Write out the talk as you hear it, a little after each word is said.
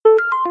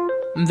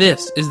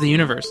This is The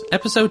Universe,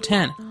 Episode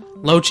 10,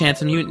 Low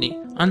Chance of Mutiny,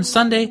 on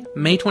Sunday,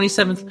 May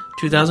 27th,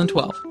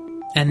 2012.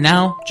 And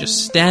now,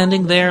 just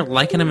standing there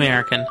like an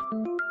American.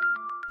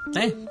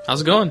 Hey, how's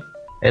it going?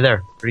 Hey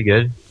there, pretty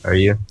good. How are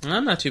you?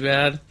 I'm not too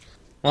bad.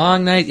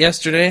 Long night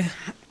yesterday.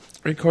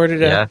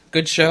 Recorded a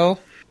good show.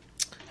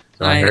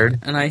 So I heard.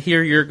 And I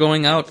hear you're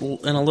going out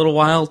in a little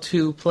while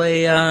to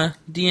play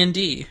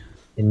D&D.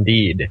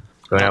 Indeed.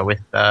 Going out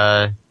with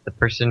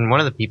one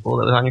of the people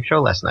that was on your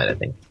show last night, I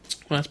think.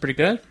 Well, that's pretty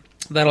good.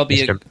 That'll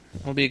be a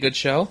good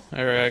show,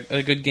 or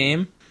a good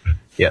game.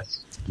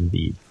 Yes,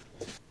 indeed.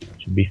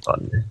 Should be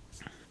fun.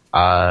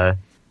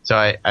 So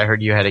I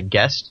heard you had a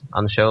guest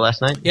on the show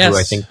last night. Yes. Who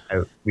I think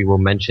we will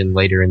mention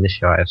later in the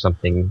show. I have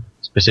something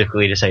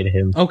specifically to say to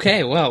him.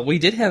 Okay, well, we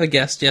did have a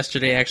guest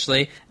yesterday,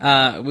 actually.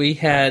 We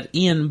had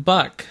Ian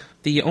Buck,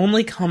 the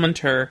only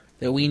commenter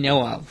that we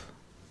know of.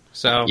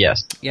 So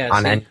yes,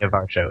 on any of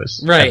our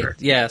shows. Right, ever.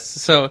 yes.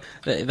 So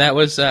that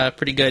was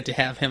pretty good to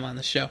have him on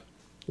the show.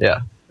 Yeah,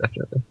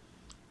 definitely.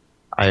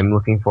 I'm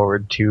looking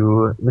forward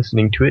to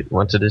listening to it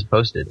once it is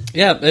posted.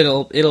 Yeah,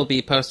 it'll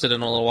be posted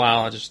in a little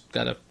while. I just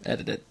gotta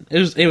edit it.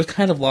 It was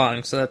kind of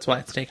long, so that's why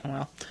it's taking a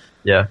while.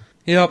 Yeah.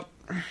 Yep.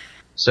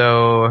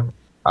 So,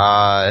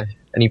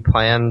 any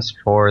plans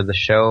for the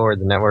show or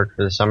the network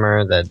for the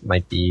summer that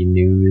might be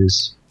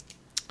news?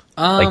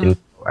 I think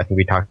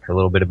we talked a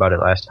little bit about it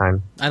last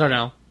time. I don't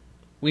know.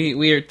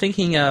 We are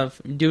thinking of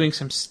doing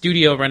some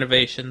studio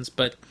renovations,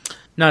 but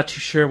not too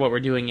sure what we're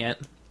doing yet.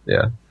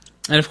 Yeah.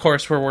 And of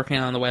course, we're working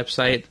on the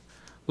website.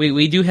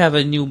 We do have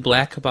a new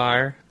black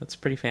bar. That's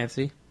pretty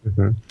fancy.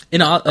 Mm-hmm.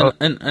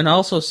 And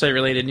also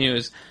site-related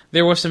news.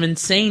 There was some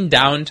insane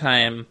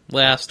downtime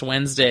last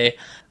Wednesday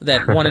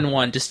that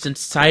 1&1 just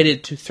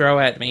decided to throw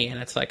at me,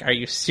 and it's like, are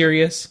you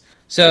serious?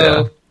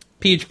 So,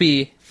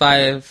 PHP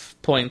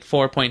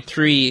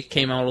 5.4.3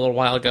 came out a little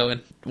while ago,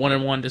 and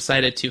 1&1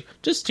 decided to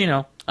just,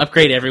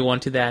 upgrade everyone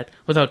to that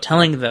without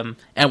telling them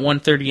at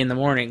 1:30 in the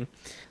morning.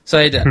 So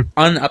I had to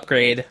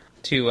unupgrade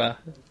to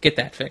get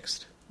that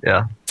fixed.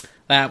 Yeah.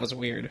 That was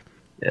weird.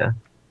 Yeah.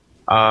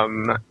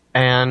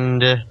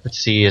 And let's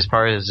see, as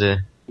far as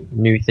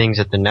new things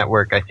at the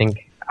network, I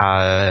think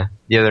the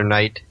other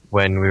night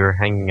when we were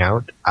hanging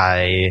out,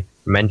 I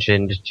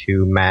mentioned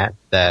to Matt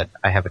that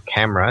I have a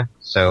camera,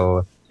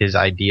 so his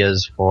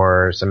ideas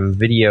for some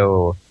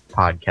video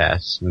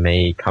podcasts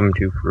may come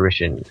to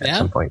fruition at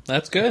some point.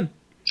 That's good.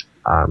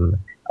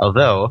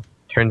 Although,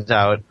 turns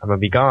out I'm going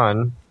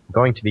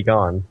to be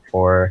gone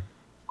for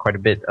quite a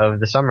bit of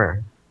the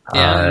summer.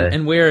 Yeah,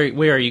 and where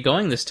are you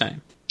going this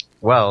time?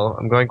 Well,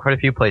 I'm going quite a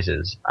few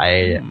places.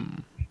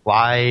 I'm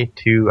flying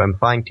to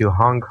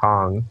Hong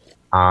Kong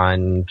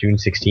on June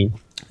 16th.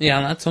 Yeah,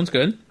 that sounds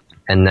good.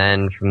 And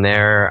then from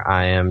there,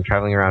 I am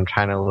traveling around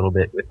China a little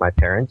bit with my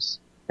parents.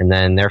 And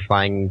then they're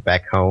flying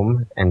back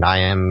home, and I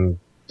am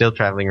still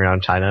traveling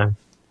around China,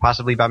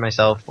 possibly by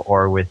myself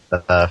or with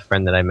a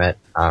friend that I met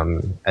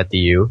at the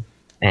U.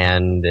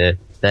 And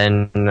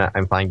then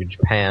I'm flying to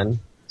Japan,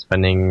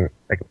 spending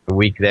like a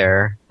week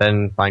there,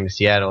 then flying to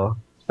Seattle,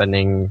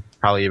 spending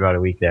probably about a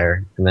week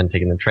there, and then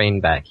taking the train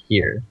back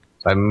here.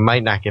 So I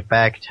might not get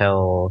back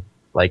till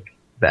like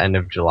the end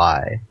of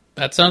July.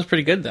 That sounds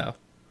pretty good, though.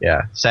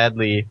 Yeah.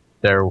 Sadly,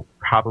 there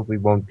probably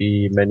won't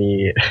be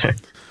many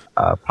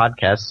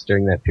podcasts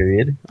during that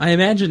period. I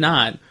imagine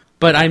not,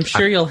 but I'm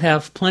sure you'll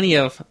have plenty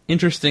of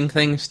interesting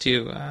things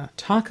to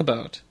talk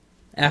about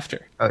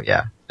after. Oh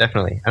yeah,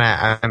 definitely.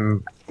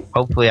 And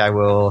hopefully I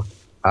will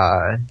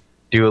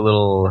do a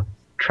little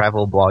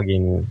travel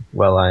blogging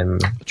while I'm...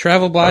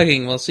 Travel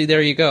blogging, well, see,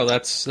 there you go.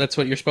 That's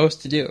what you're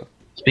supposed to do.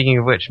 Speaking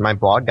of which, my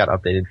blog got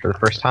updated for the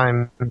first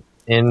time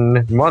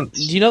in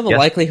months. Do you know the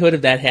likelihood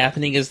of that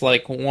happening is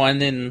like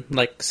 1 in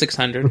like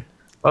 600?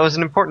 Well, it was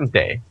an important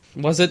day.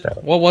 Was it? So,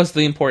 what was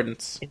the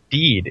importance?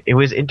 Indeed. It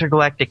was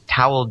Intergalactic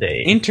Towel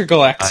Day.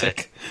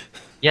 Intergalactic.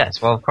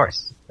 Yes, well, of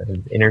course.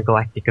 An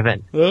intergalactic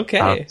event.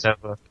 Okay. So,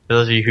 for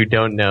those of you who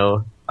don't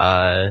know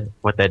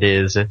what that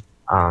is,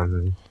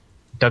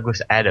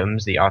 Douglas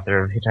Adams, the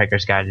author of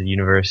Hitchhiker's Guide to the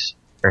Universe,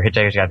 or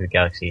Hitchhiker's Guide to the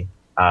Galaxy,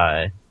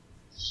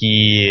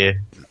 he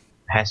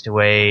passed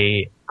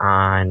away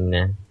on,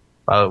 it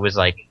was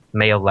like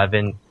May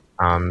 11th,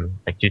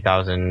 like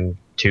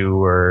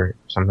 2002 or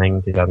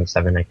something,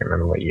 2007, I can't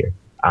remember what year.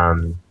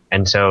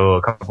 And so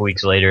a couple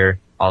weeks later,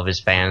 all of his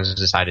fans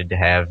decided to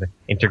have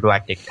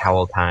Intergalactic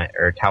Towel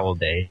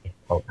Day,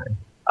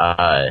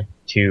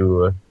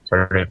 to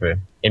sort of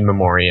in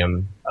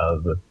memoriam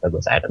of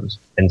Douglas Adams.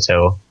 And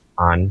so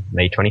on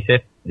May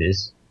 25th, it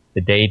is the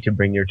day to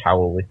bring your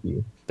towel with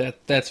you.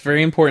 That's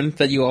very important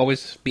that you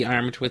always be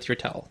armed with your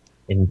towel.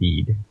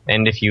 Indeed.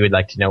 And if you would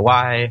like to know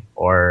why,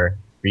 or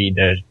read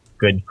a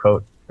good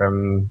quote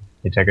from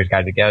Hitchhiker's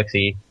Guide to the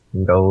Galaxy, you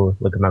can go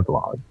look at my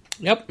blog.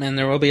 Yep, and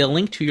there will be a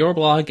link to your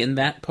blog in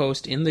that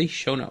post in the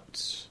show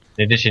notes.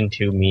 In addition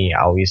to me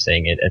always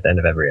saying it at the end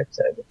of every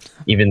episode,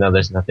 even though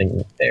there's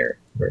nothing there.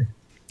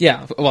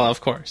 Yeah, well,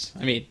 of course.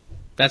 I mean,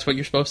 that's what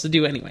you're supposed to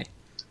do anyway.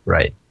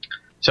 Right.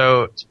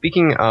 So,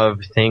 speaking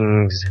of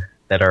things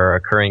that are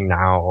occurring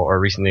now, or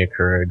recently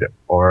occurred,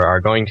 or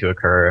are going to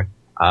occur,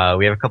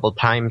 we have a couple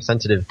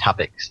time-sensitive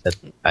topics that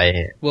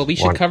Well, we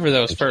should cover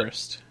those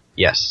first.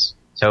 Yes.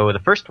 So the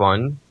first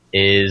one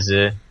is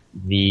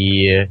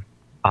there's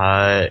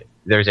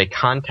a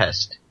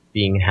contest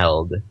being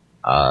held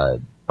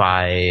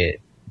by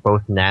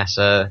both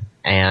NASA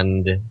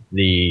and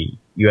the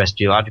U.S.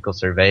 Geological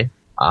Survey,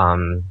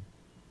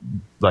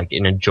 like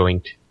in a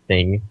joint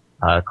thing,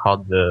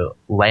 called the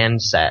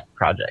Landsat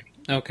project.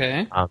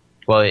 Okay.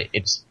 Well,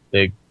 it's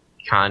the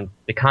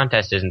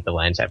contest isn't the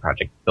Landsat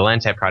project. The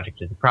Landsat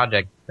project is the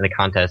project, and the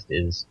contest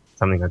is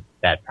something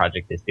that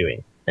project is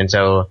doing. And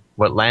so,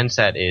 what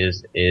Landsat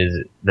is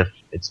it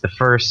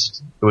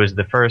was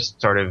the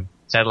first sort of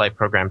satellite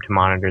program to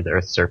monitor the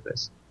Earth's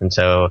surface. And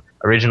so,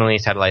 originally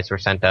satellites were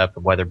sent up,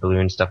 weather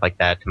balloons, stuff like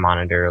that, to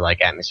monitor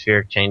like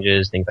atmospheric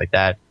changes, things like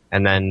that.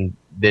 And then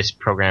this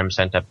program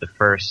sent up the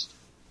first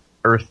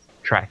Earth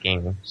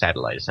tracking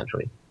satellite,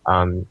 essentially.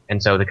 And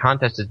so the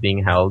contest is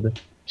being held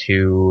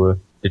to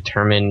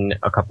determine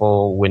a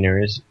couple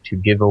winners to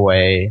give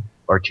away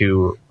or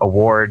to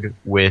award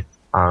with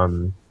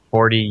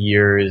 40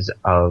 years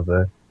of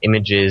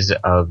images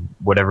of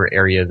whatever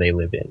area they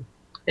live in.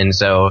 And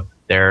so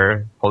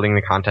they're holding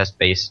the contest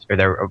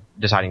they're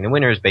deciding the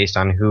winners based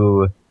on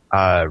who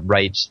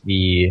writes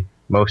the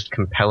most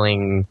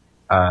compelling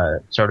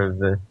sort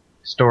of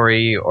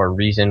story or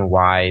reason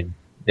why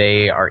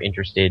they are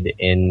interested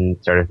in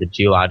sort of the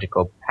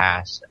geological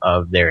past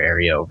of their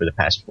area over the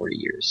past 40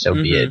 years. So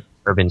be it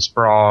urban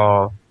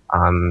sprawl,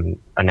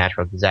 a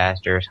natural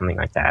disaster, something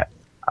like that.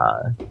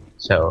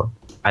 So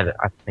I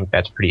think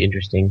that's pretty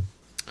interesting.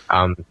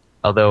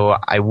 Although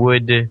I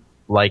would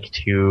like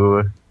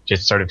to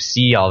just sort of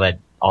see all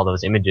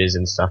those images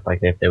and stuff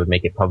like that if they would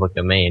make it public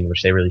domain,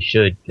 which they really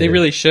should. They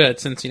really should,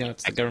 since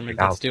it's the government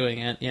that's doing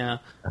it. Yeah.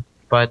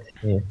 But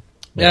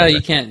yeah,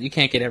 you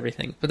can't get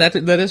everything. But that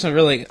isn't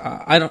really.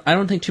 I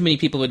don't think too many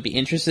people would be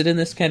interested in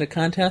this kind of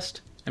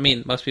contest. I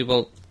mean, most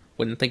people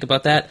wouldn't think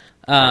about that.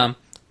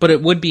 But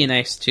it would be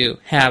nice to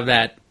have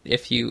that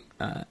if you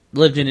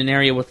lived in an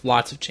area with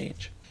lots of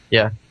change.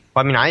 Yeah.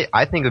 Well, I mean,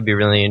 I think it would be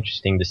really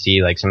interesting to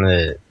see like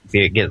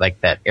get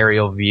like that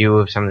aerial view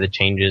of some of the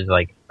changes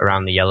like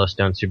around the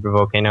Yellowstone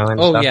supervolcano and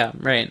stuff. Oh yeah,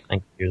 right. I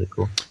think it'd be really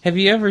cool. Have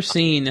you ever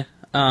seen?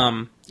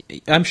 I'm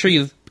sure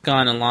you've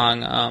gone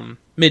along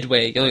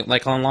Midway,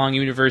 like along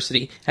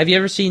University. Have you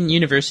ever seen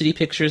University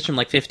pictures from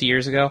like 50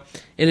 years ago?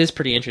 It is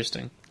pretty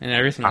interesting, and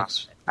everything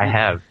looks. I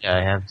have. Yeah,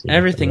 I have seen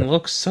everything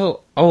looks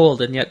so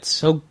old and yet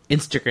so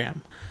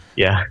Instagram.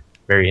 Yeah,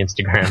 very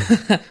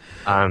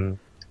Instagram.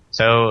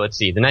 So let's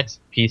see. The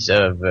next piece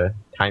of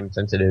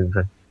time-sensitive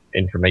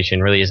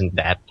information really isn't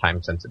that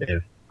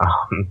time-sensitive.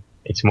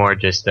 It's more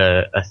just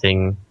a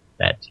thing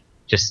that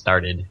just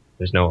started.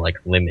 There's no like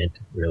limit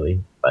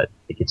really, but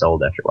it gets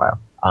old after a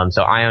while.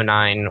 So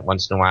IO9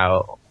 once in a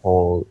while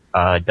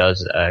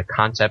does a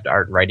concept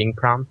art writing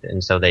prompt,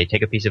 and so they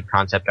take a piece of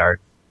concept art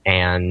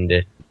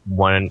and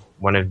one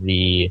of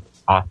the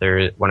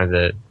authors, one of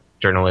the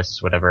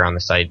journalists, whatever on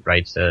the site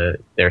writes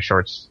their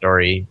short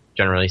story,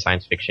 generally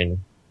science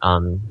fiction,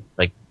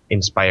 like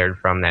inspired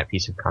from that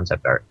piece of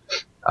concept art.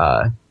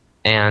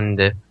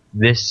 And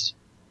this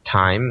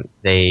time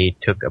they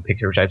took a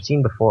picture which I've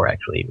seen before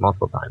actually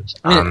multiple times.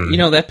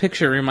 That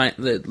picture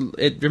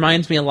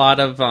reminds me a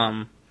lot of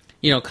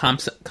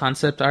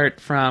concept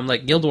art from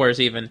like Guild Wars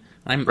even.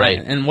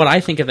 Right. And what I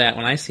think of that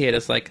when I see it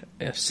is like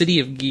a city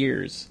of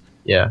gears.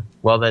 Yeah.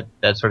 Well,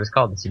 that's what it's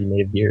called, the city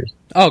made of gears.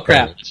 Oh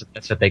crap!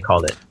 That's what they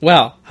called it.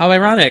 Well, how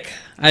ironic!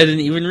 I didn't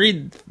even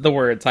read the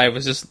words. I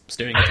was just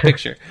staring at the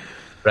picture.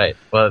 Right.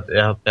 Well,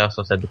 they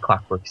also said the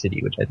Clockwork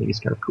City, which I think is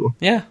kind of cool.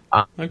 Yeah.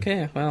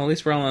 Okay. Well, at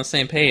least we're all on the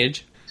same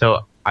page.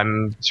 So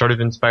I'm sort of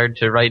inspired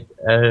to write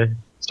a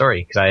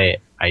story because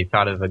I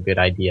thought of a good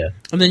idea.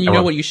 And then you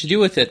know what you should do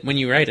with it when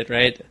you write it,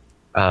 right?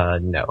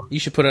 No. You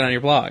should put it on your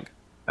blog.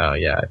 Oh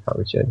yeah, I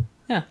probably should.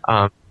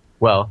 Yeah.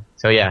 Well,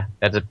 so yeah,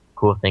 that's a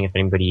cool thing. If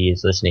anybody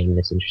is listening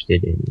that's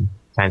interested in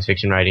science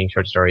fiction writing,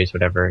 short stories,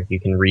 whatever, you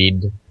can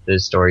read the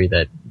story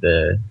that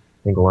I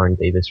think Lauren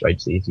Davis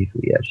writes these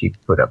usually. Yeah, she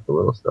put up the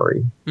little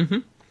story. Mm-hmm.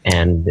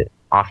 And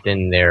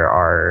often there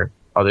are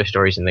other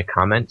stories in the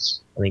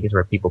comments. I think is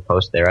where people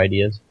post their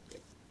ideas.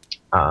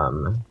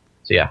 So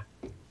yeah.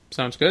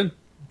 Sounds good.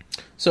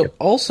 So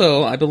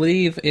also, I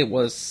believe it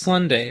was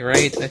Sunday,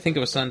 right? I think it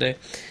was Sunday.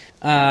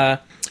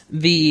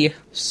 The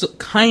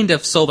kind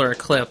of solar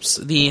eclipse,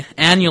 the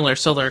annular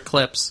solar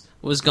eclipse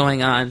was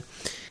going on.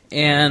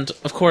 And,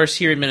 of course,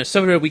 here in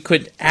Minnesota, we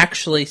couldn't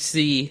actually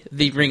see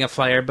the ring of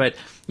fire, but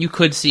you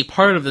could see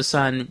part of the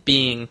sun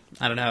being,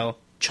 I don't know,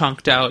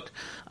 chunked out.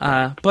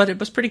 But it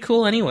was pretty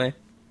cool anyway.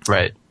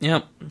 Right.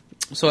 Yep.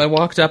 So I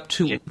walked up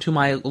to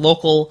my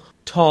local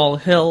tall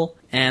hill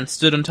and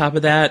stood on top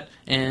of that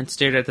and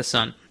stared at the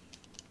sun.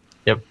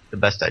 Yep, the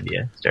best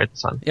idea. Stare at the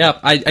sun. Yep,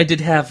 I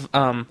did have,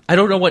 I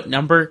don't know what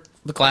number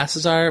the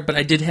glasses are, but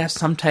I did have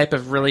some type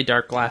of really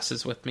dark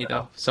glasses with me,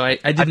 though. So I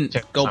didn't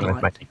go blind.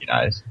 With my naked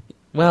eyes.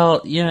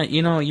 Well, yeah,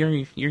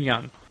 you're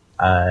young.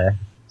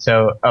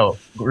 Real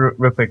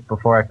quick,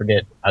 before I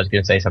forget, I was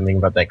going to say something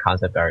about that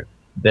concept art.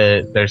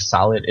 there's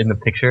solid in the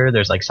picture.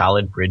 There's like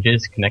solid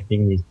bridges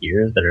connecting these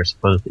gears that are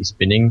supposedly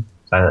spinning.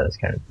 So I thought that's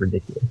kind of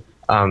ridiculous.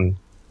 But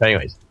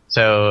anyways,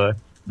 so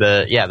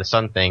the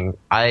sun thing,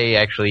 I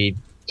actually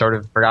sort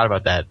of forgot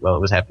about that while it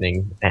was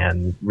happening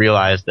and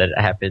realized that it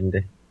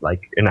happened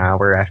like an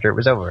hour after it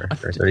was over,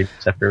 or 30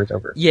 minutes after it was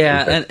over.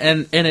 Yeah,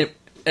 and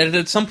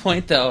at some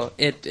point though,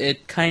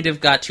 it kind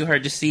of got too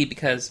hard to see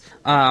because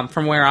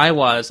from where I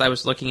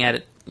was looking at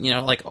it,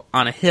 like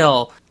on a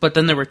hill, but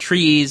then there were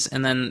trees,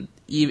 and then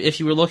if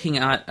you were looking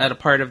at a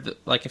part of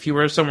like if you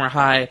were somewhere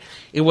high,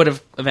 it would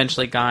have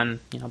eventually gone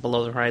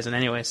below the horizon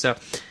anyway. So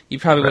you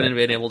probably wouldn't have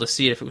been able to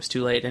see it if it was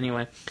too late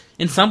anyway.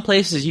 In some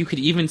places, you could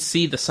even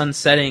see the sun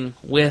setting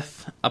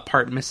with a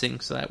part missing,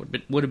 so that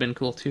would have been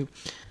cool too.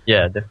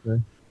 Yeah,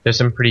 definitely. There's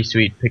some pretty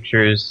sweet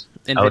pictures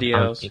and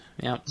videos.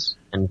 Yeah,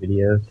 and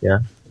videos. Yeah,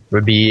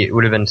 it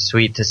would have been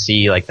sweet to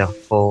see like the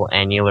full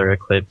annular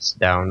eclipse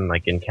down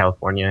like in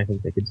California. I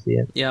think they could see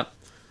it. Yep.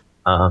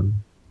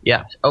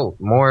 Yeah. Oh,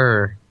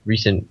 more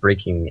recent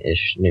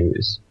breaking-ish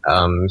news.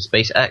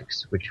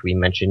 SpaceX, which we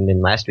mentioned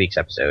in last week's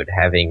episode,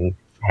 having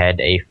had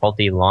a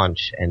faulty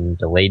launch and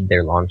delayed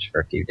their launch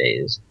for a few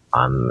days,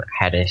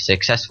 had a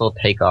successful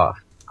takeoff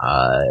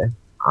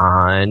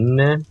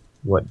on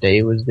what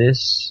day was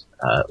this?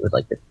 It was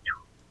like the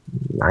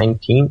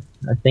 19th,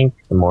 I think,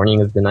 the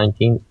morning of the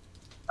 19th.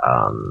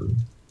 I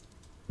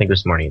think it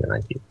was the morning of the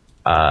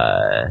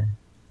 19th.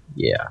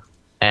 Yeah.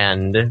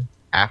 And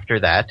after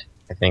that,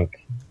 I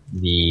think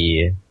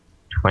the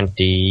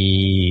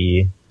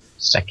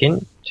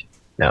 22nd?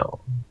 No,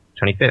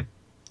 25th.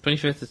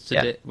 25th is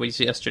today. What you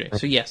see yesterday.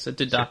 So yes, it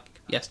did dock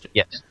yesterday.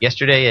 Yes,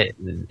 yesterday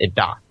it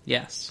docked.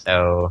 Yes.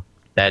 So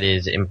that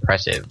is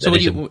impressive. So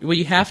what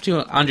you have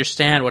to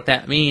understand what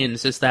that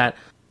means is that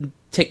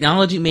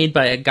technology made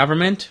by a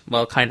government,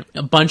 well, kind of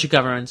a bunch of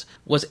governments,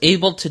 was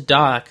able to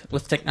dock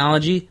with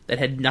technology that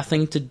had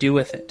nothing to do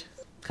with it.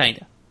 Kind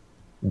of.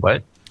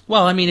 What?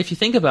 Well, I mean, if you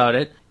think about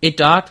it, it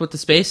docked with the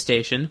space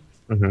station.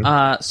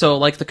 Mm-hmm. So,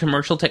 like, the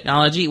commercial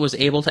technology was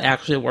able to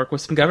actually work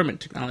with some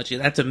government technology.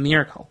 That's a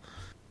miracle.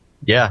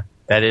 Yeah,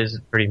 that is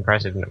pretty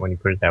impressive when you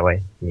put it that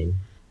way. I mean,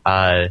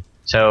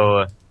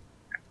 so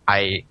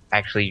I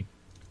actually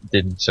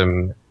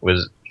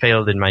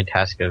failed in my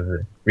task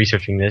of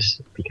researching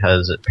this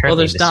because apparently... Well,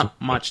 there's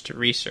not much to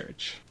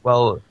research.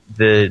 Well,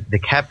 they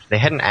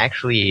hadn't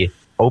actually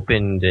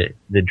opened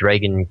the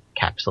Dragon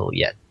capsule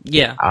yet.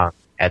 Yeah.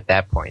 At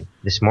that point.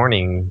 This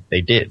morning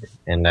they did,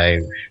 and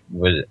I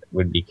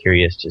would be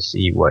curious to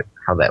see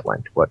how that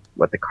went, what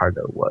the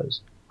cargo was.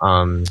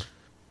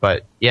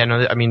 But yeah,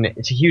 no, I mean,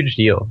 it's a huge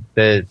deal.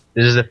 This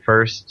is the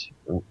first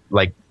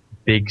like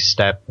big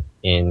step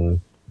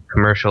in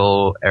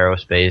commercial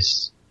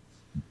aerospace,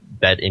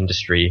 that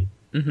industry.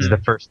 Mm-hmm. This is the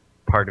first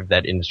part of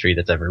that industry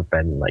that's ever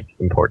been like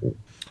important.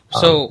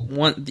 So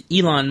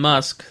Elon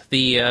Musk,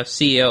 the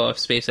CEO of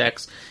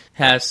SpaceX,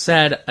 has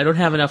said, "I don't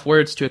have enough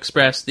words to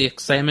express the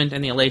excitement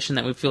and the elation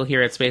that we feel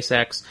here at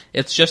SpaceX.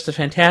 It's just a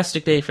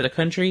fantastic day for the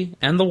country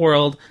and the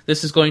world.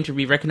 This is going to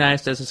be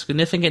recognized as a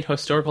significant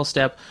historical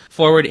step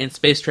forward in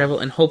space travel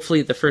and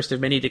hopefully the first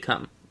of many to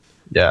come."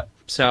 Yeah.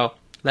 So,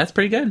 that's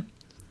pretty good.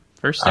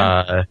 First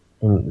step.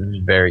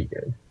 Very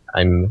good.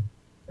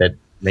 That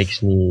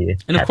makes me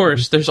And happy. Of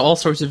course, there's all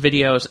sorts of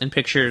videos and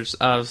pictures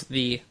of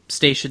the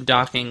station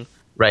docking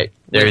right.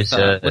 There's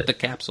with the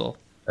capsule.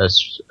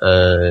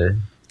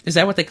 Is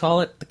that what they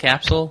call it? The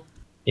capsule?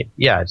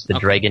 Yeah, it's the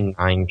Dragon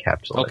 9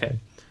 capsule. Okay.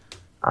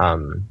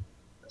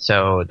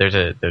 So there's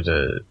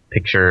a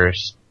picture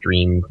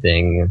stream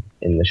thing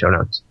in the show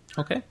notes.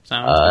 Okay.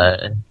 Sounds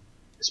good.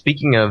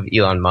 Speaking of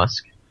Elon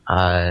Musk,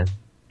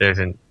 there's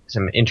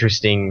some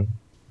interesting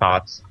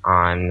thoughts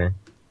on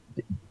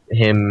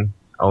him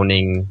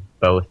owning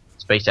both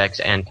SpaceX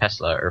and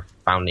Tesla, or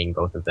founding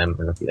both of them. I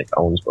don't know if he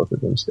owns both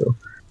of them still.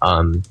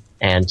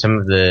 And some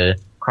of the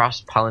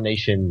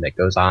cross-pollination that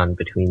goes on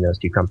between those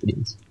two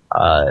companies.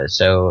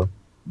 So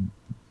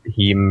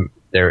in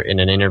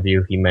an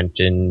interview, he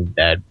mentioned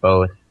that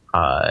both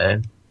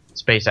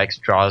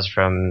SpaceX draws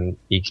from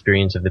the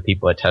experience of the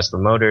people at Tesla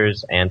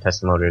Motors, and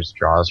Tesla Motors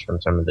draws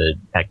from some of the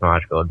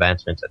technological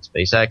advancements at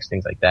SpaceX,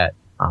 things like that.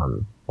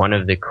 One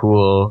of the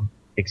cool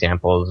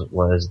examples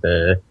was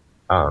the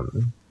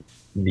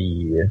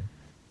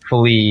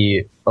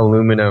fully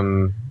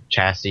aluminum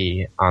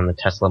chassis on the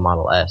Tesla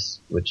Model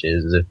S, which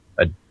is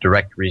a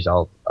direct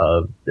result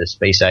of the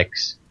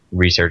SpaceX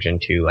research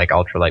into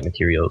ultralight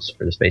materials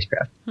for the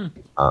spacecraft,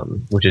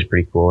 which is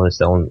pretty cool. It's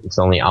the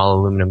only all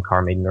aluminum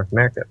car made in North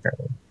America,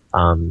 apparently.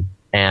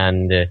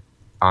 And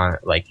on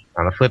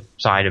the flip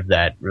side of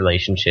that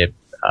relationship,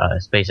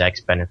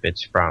 SpaceX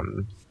benefits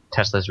from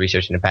Tesla's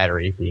research into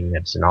battery, being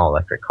that it's an all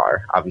electric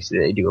car. Obviously,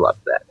 they do a lot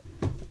of that.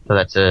 So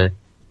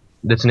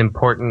that's an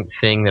important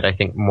thing that I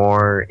think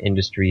more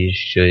industries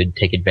should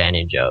take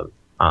advantage of.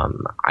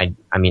 I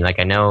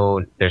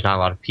know there's not a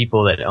lot of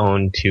people that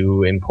own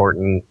two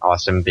important,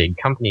 awesome, big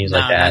companies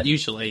like that. Not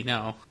usually,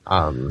 no.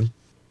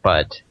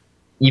 But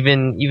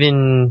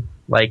even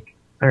I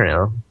don't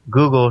know,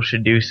 Google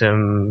should do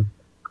some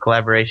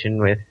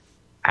collaboration with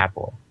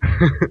Apple.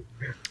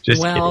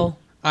 Just well, kidding.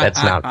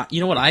 That's not. you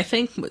know what I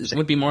think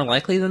would be more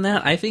likely than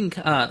that? I think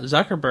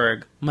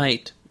Zuckerberg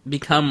might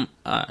become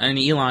an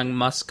Elon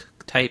Musk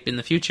type in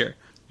the future.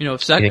 You know,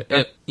 if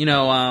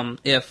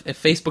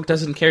if Facebook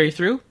doesn't carry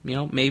through,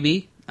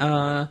 maybe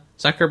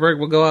Zuckerberg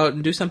will go out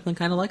and do something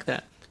kind of like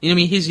that. I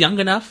mean, he's young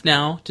enough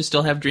now to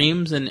still have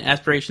dreams and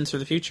aspirations for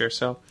the future.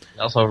 So,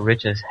 Also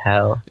rich as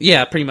hell.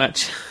 yeah, pretty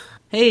much.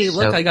 Hey,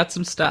 look, I got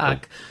some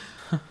stock.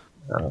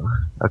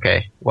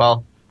 Okay.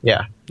 Well,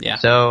 yeah. Yeah.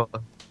 So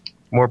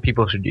more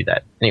people should do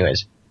that.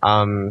 Anyways,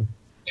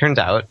 turns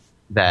out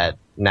that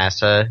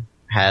NASA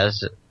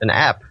has an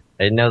app.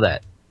 I didn't know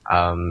that.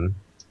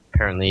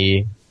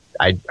 Apparently,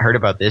 I heard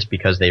about this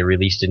because they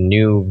released a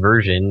new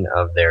version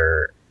of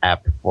their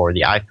app for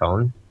the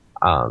iPhone,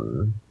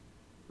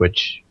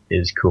 which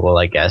is cool,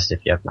 I guess,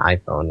 if you have an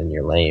iPhone and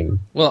you're lame.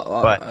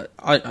 Well,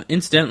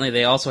 incidentally,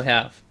 they also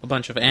have a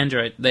bunch of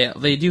Android.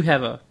 They do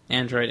have a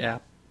Android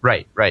app.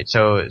 Right.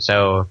 So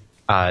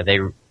they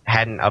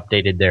hadn't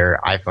updated their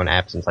iPhone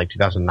app since like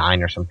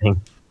 2009 or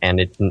something, and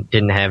it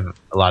didn't have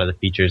a lot of the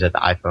features that the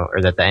iPhone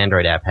or that the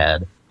Android app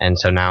had. And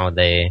so now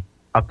they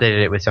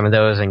updated it with some of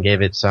those and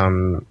gave it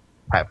some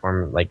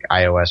platform, like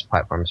iOS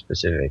platform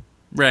specific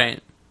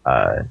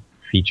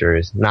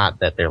features. Not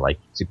that they're like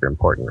super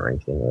important or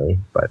anything really,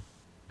 but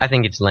I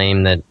think it's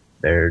lame that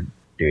they're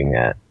doing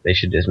that. They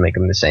should just make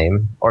them the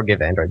same or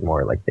give Android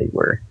more like they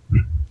were.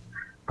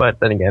 But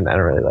then again, I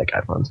don't really like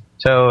iPhones.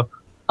 So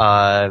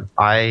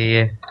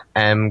I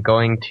am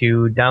going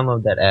to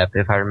download that app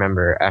if I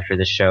remember after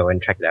this show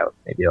and check it out.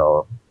 Maybe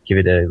I'll give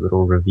it a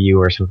little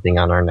review or something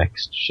on our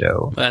next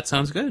show. That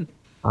sounds good.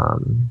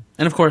 And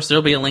of course,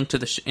 there'll be a link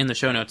to in the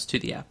show notes to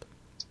the app.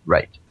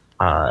 Right.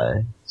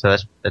 So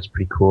that's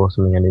pretty cool.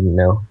 Something I didn't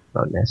know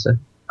about NASA.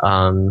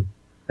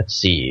 Let's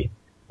see.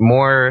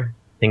 More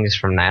things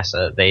from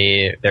NASA.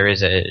 There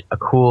is a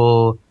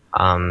cool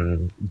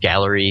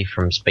gallery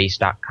from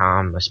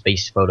space.com, a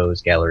space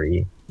photos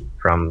gallery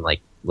from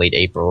like late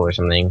April or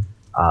something.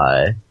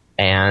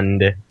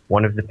 And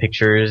one of the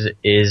pictures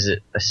is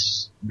a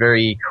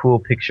very cool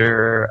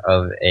picture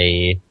of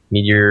a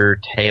meteor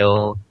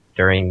tail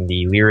during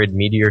the Lyrid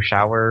meteor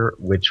shower,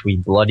 which we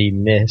bloody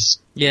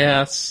missed.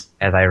 Yes.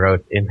 As I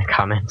wrote in the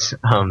comments.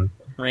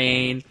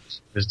 Rain.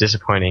 It was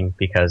disappointing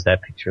because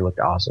that picture looked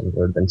awesome. It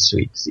would have been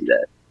sweet to see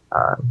that.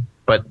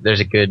 But there's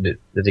a good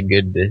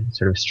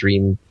sort of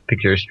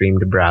picture stream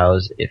to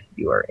browse if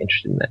you are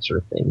interested in that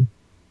sort of thing.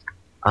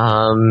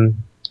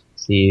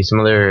 See some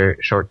other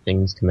short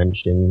things to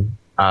mention.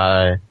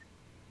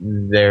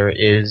 There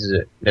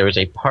was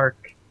a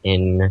park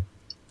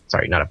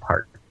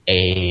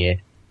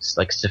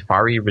like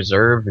safari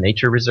reserve,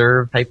 nature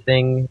reserve type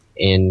thing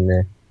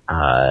in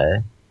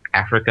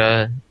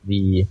Africa,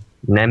 the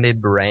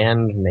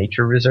Namibran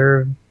Nature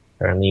Reserve,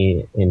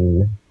 apparently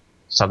in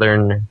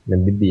southern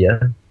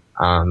Namibia,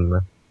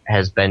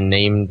 has been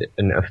named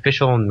an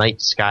official night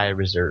sky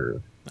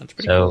reserve. That's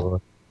pretty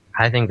cool.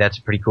 I think that's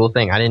a pretty cool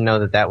thing. I didn't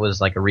know that was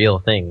like a real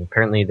thing.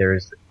 Apparently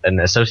there's an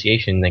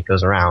association that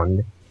goes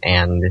around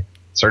and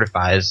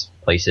certifies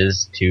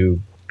places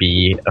to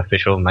be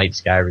official night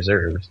sky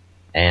reserves.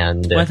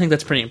 And I think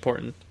that's pretty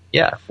important.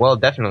 Yeah, well,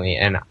 definitely.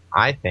 And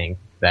I think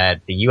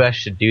that the U.S.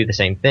 should do the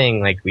same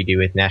thing like we do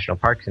with national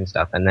parks and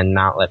stuff, and then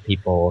not let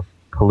people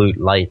pollute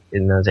light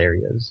in those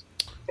areas.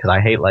 Because I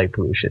hate light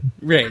pollution.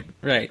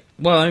 Right.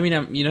 Well, I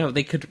mean,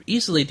 they could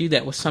easily do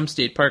that with some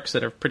state parks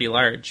that are pretty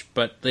large,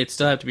 but they'd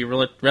still have to be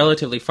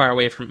relatively far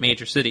away from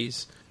major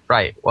cities.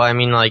 Right. Well, I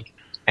mean,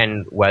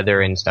 and weather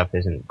and stuff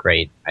isn't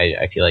great.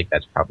 I feel like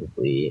that's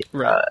probably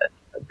a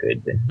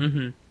good...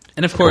 Mm-hmm.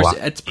 And of course,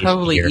 it's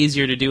probably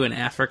easier to do in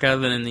Africa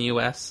than in the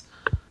U.S.,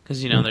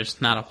 because, there's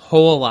not a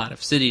whole lot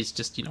of cities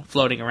just,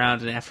 floating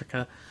around in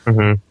Africa.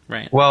 Mm-hmm.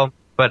 Right. Well,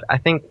 but I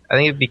think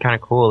it'd be kind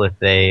of cool if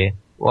they...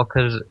 Well,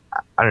 because,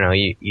 I don't know,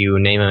 you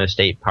name a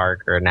state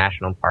park or a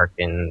national park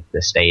in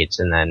the States,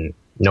 and then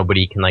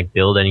nobody can,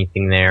 build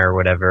anything there or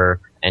whatever,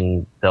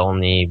 and the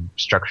only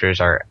structures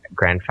are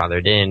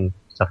grandfathered in,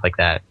 stuff like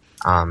that.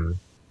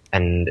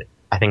 And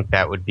I think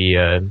that would be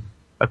a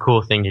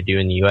cool thing to do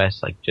in the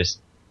U.S.,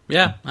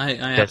 Yeah, I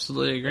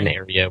absolutely agree. An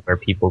area where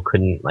people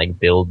couldn't,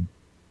 build,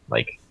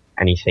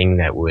 anything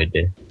that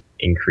would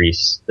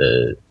increase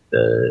the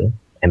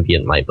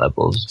ambient light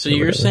levels. So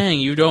you're saying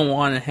you don't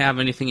want to have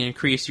anything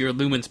increase your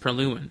lumens per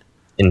lumen?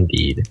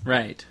 Indeed.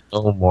 Right.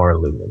 No more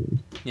lumens.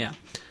 Yeah.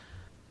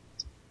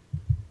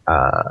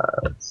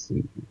 Let's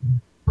see.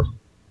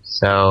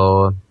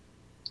 So,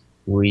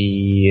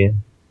 we,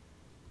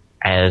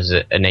 as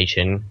a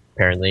nation,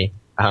 apparently,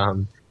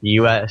 the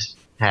U.S.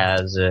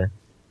 has,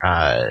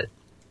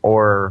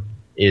 or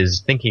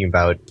is thinking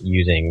about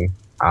using,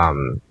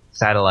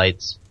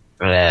 satellites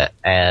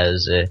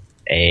as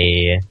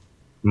a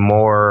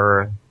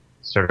more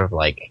sort of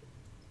more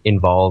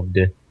involved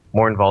than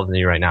they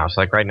do right now.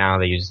 So right now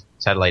they use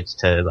satellites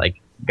to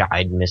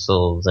guide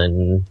missiles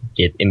and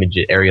get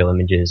aerial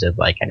images of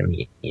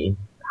enemy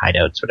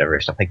hideouts, whatever,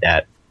 stuff like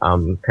that.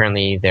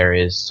 Apparently there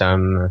is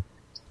some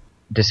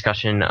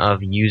discussion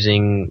of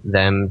using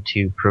them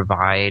to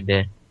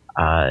provide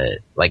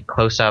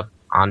close-up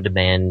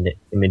on-demand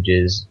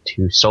images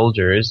to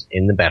soldiers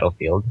in the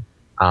battlefield,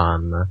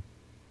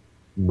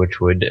 which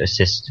would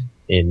assist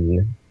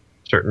in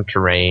certain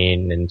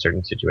terrain and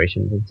certain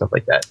situations and stuff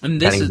like that. And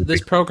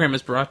this program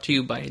is brought to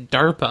you by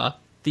DARPA,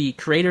 the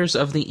creators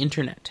of the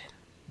internet.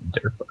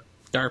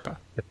 DARPA.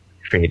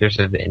 Creators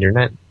of the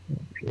internet?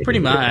 Pretty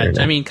much.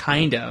 I mean,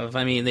 kind of.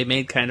 I mean, they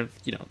made kind of,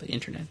 the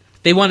internet.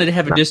 They wanted to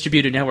have a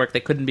distributed network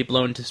that couldn't be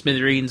blown to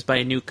smithereens by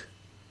a nuke.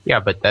 Yeah,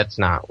 but that's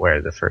not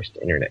where the first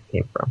internet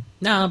came from.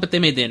 No, but they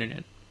made the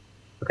internet.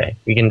 Okay,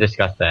 we can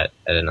discuss that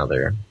at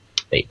another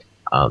date.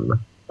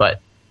 But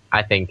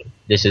I think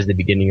this is the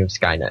beginning of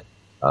Skynet.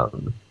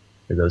 For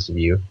those of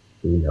you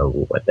who know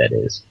what that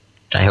is.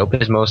 I hope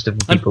as most of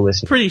the people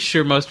listening. I'm pretty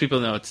sure most people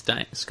know what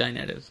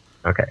Skynet is.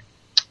 Okay.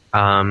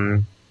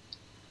 Let's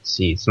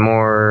see, some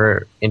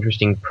more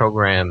interesting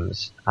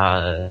programs.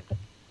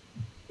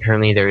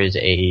 Apparently there is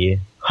a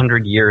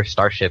 100-year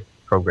Starship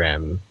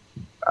program,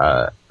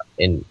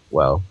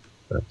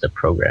 it's a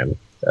program.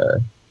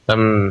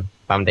 Some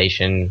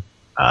foundation,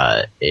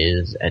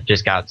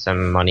 just got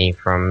some money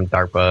from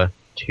DARPA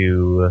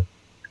to,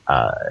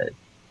 I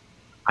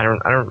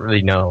don't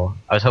really know.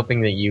 I was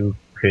hoping that you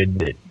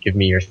could give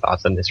me your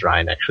thoughts on this,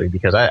 Ryan, actually,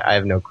 because I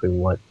have no clue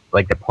what,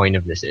 the point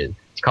of this is.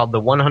 It's called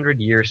the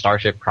 100-year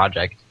Starship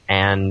Project,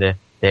 and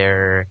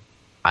I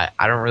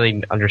don't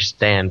really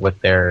understand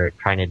what they're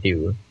trying to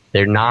do.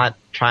 They're not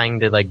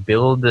trying to,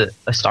 build a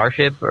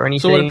starship or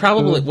anything.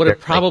 So what it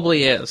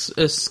probably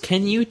is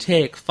can you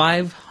take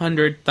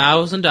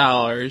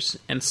 $500,000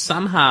 and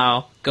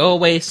somehow go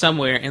away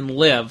somewhere and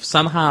live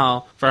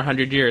somehow for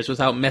 100 years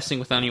without messing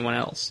with anyone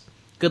else?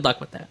 Good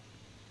luck with that.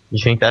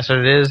 You think that's what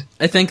it is?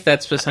 I think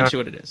that's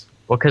essentially what it is.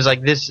 Well, because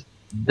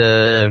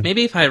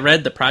maybe if I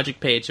read the project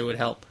page, it would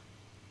help.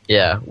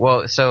 Yeah.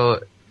 Well, so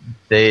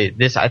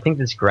I think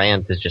this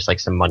grant is just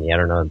some money. I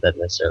don't know if that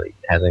necessarily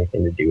has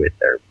anything to do with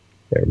their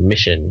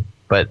mission.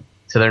 But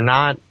so they're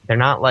not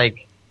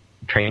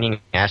training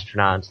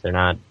astronauts. They're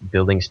not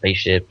building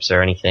spaceships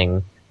or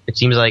anything. It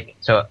seems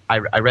so. I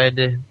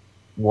read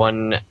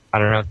one. I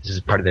don't know if this is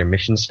part of their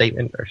mission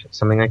statement or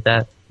something like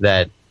that.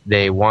 That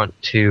they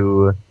want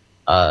to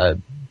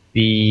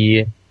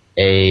be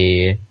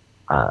a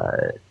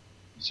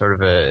sort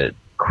of a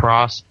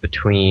cross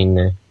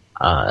between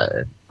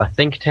a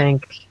think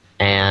tank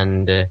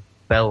and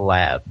Bell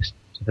Labs.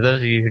 So for those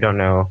of you who don't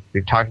know,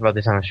 we've talked about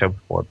this on the show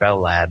before. Bell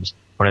Labs,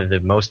 one of the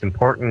most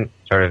important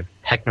sort of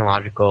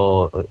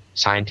technological,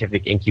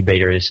 scientific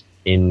incubators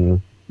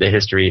in the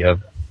history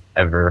of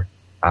ever,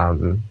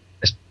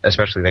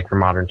 especially for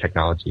modern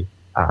technology.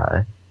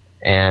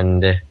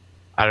 And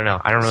I don't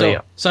know. I don't really.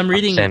 So I'm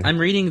reading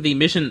the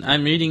mission.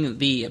 I'm reading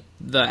the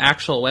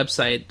actual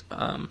website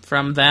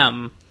from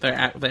them.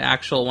 The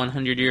actual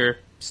 100-year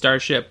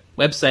Starship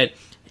website,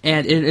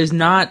 and it is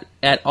not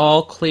at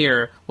all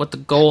clear what the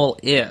goal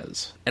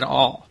is at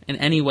all in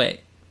any way.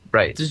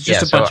 Right. It's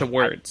just a bunch of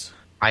words.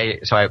 I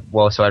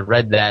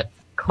read that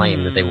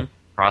claim that they were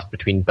cross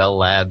between Bell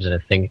Labs and a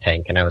think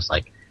tank, and I was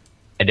like,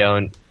 how are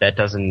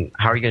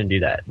you going to do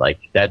that?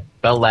 That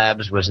Bell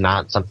Labs was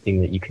not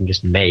something that you can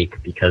just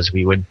make, because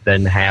we would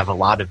then have a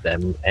lot of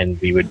them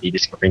and we would be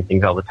discovering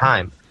things all the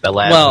time. Bell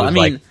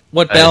Labs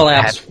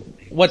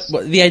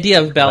the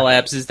idea of Bell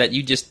Labs is that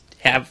you just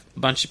have a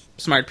bunch of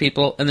smart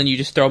people and then you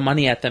just throw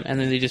money at them and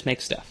then they just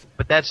make stuff.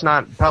 But that's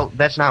not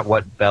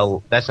what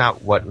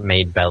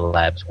made Bell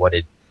Labs what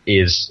it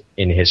is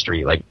in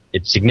history.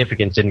 Its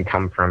significance didn't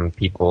come from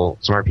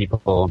smart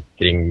people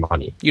getting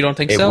money. You don't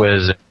think so?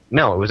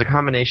 It was a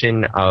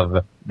combination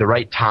of the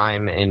right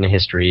time in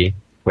history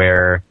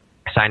where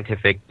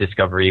scientific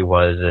discovery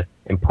was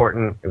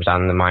important. It was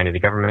on the mind of the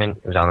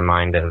government. It was on the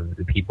mind of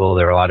the people.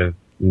 There were a lot of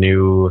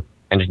new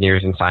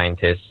engineers and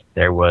scientists.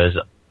 There was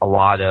a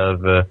lot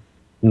of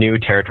new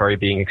territory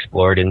being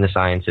explored in the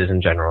sciences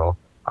in general.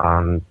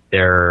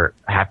 There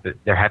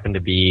happened to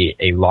be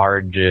a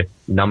large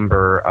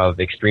number of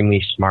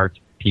extremely smart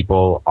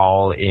people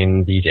all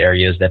in these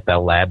areas that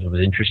Bell Labs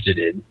was interested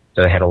in.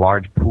 So they had a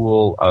large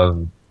pool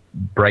of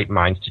bright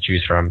minds to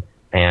choose from,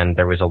 and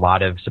there was a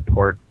lot of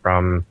support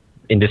from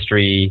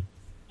industry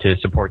to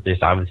support this.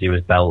 Obviously, it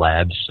was Bell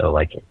Labs, so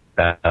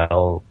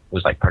Bell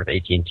was part of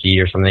AT&T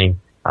or something,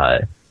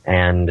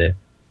 and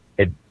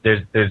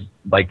there's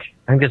I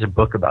think there's a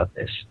book about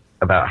this,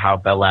 about how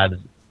Bell Labs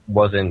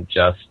wasn't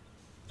just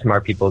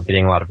smart people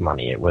getting a lot of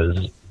money. It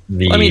was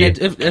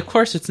of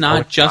course it's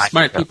not just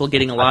smart people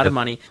getting a lot of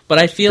money, but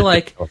I feel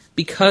like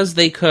because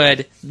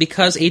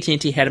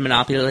AT&T had a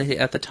monopoly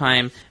at the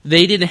time,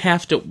 they didn't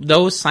have to,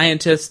 those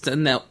scientists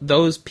and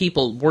those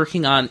people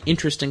working on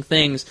interesting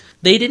things,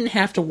 they didn't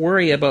have to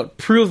worry about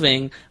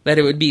proving that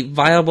it would be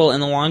viable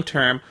in the long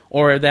term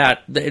or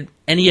that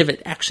any of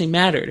it actually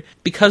mattered,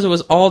 because it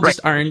was all just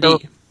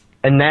R&D.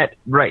 So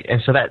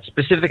that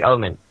specific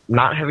element,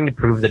 not having to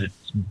prove that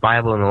it's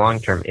viable in the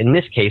long term, in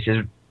this case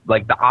is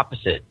the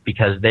opposite,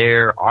 because they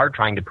are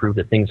trying to prove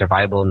that things are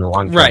viable in the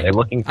long term. Right. They're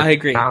looking for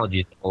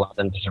technologies that allow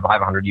them to survive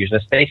 100 years in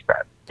a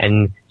spacecraft.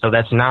 And so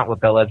that's not what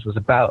Bell Labs was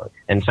about.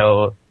 And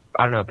so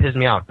I don't know, it pissed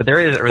me off. But there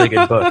is a really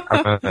good book.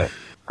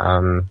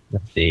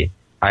 Let's see.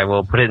 I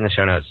will put it in the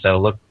show notes. So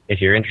look, if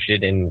you're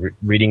interested in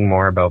reading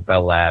more about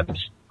Bell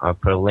Labs, I'll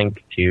put a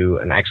link to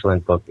an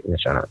excellent book in the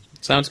show notes.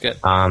 Sounds good.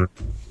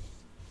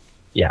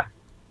 Yeah.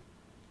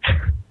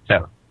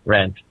 So,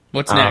 Rent.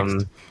 What's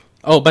next?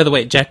 Oh, by the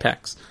way,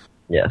 jetpacks.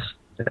 Yes.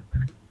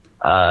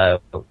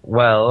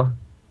 Well,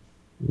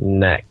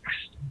 next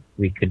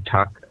we could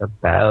talk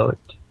about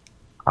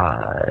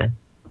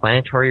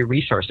planetary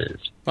resources.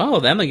 Oh,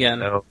 them again.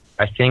 So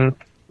I think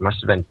it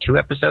must have been 2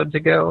 episodes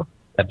ago,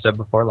 episode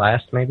before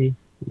last maybe,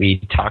 we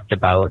talked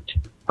about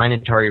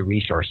planetary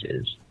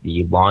resources,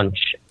 the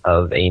launch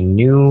of a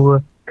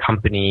new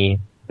company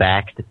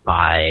backed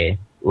by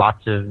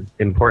lots of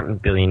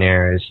important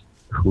billionaires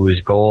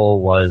whose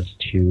goal was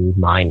to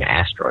mine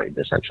asteroids,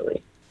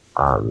 essentially.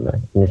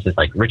 And this is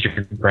like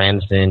Richard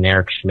Branson,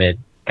 Eric Schmidt,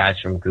 guys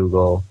from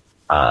Google.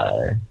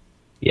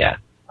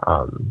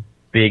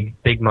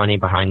 Big money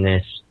behind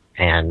this,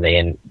 and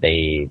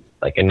they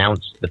like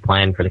announced the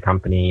plan for the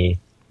company.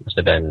 Must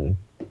have been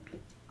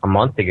a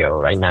month ago,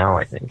 right now,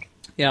 I think.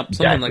 Yep,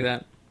 something like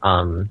that.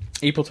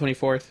 April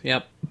 24th.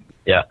 Yep.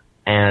 Yeah,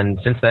 and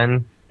since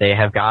then they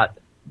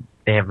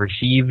have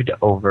received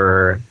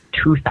over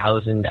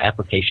 2,000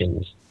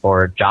 applications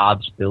for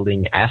jobs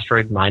building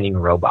asteroid mining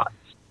robots,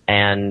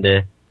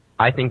 and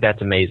I think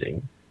that's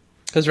amazing.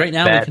 Because right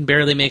now we can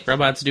barely make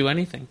robots do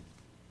anything.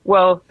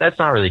 Well, that's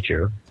not really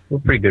true. We're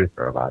pretty good with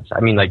robots.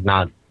 I mean, like,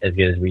 not as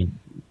good as we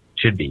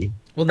should be.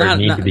 Well, not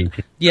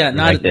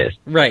like this.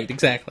 Right,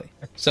 exactly.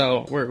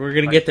 So we're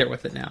gonna get there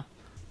with it now.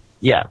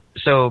 Yeah.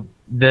 So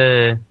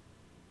the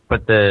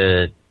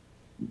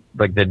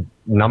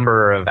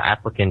number of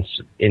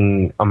applicants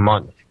in a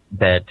month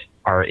that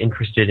are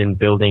interested in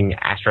building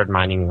asteroid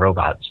mining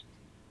robots,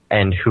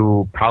 and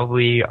who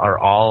probably are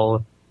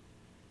all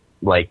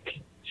like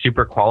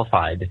super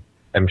qualified,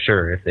 I'm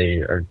sure, if they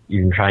are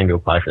even trying to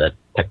apply for that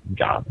type of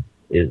job,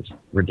 is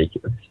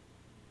ridiculous.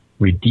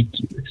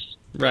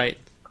 Right.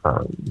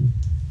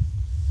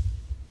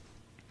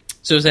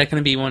 So is that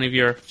going to be one of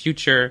your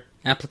future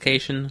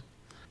application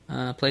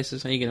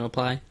places? Are you going to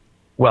apply?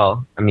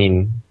 Well, I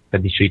mean,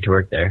 that'd be sweet to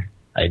work there.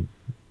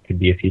 Could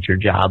be a future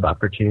job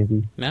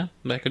opportunity. Yeah,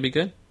 that could be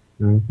good.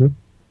 Mm-hmm.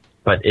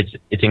 But it's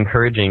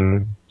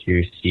encouraging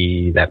to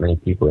see that many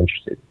people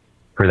interested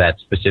for that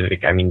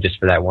specific. I mean, just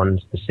for that one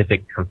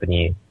specific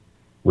company,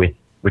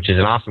 which is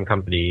an awesome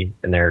company,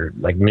 and their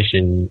like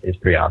mission is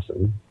pretty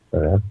awesome.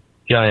 If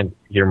you want to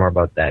hear more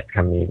about that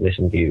company,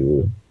 listen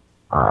to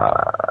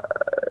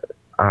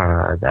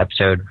the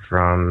episode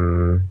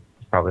from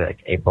probably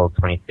like April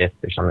 25th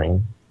or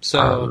something.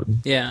 So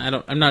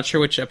I'm not sure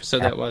which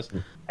episode that was.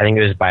 I think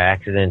it was By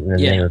Accident in the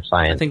Name of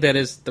Science. I think that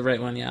is the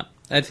right one. Yeah,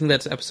 I think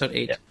that's episode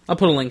 8. Yeah. I'll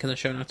put a link in the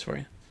show notes for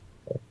you.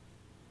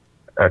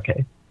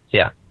 Okay. So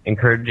yeah,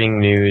 encouraging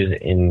news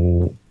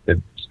in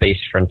the space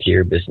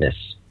frontier business.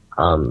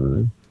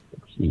 Let's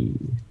see.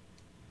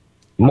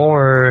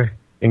 More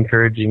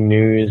encouraging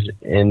news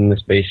in the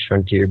space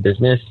frontier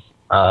business.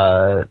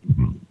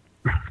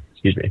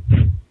 Excuse me.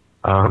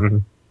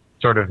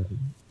 Sort of,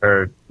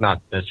 or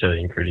not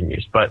necessarily encouraging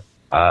news, but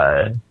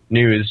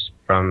news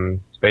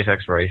from space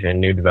exploration,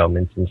 new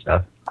developments and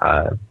stuff,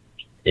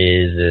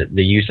 is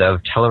the use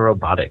of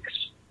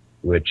telerobotics,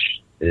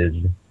 which is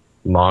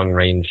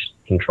long-range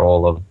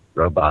control of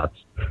robots,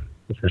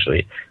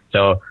 essentially.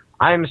 So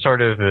I'm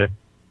sort of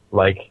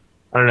like,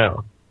 I don't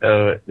know,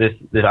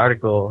 this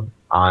article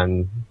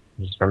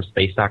this is from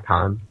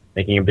space.com,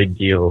 making a big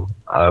deal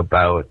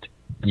about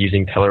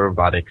using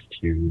telerobotics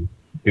to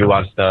do a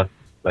lot of stuff,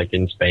 like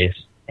in space,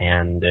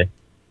 and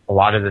a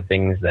lot of the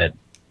things that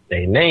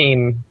they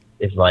name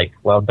is like,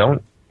 well,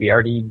 don't we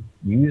already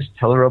use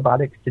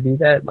telerobotics to do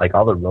that? Like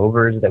all the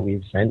rovers that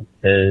we've sent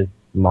to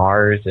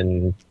Mars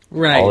and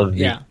all of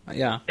the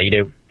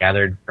data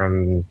gathered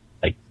from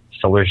like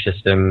solar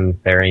system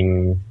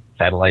faring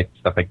satellites,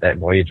 stuff like that,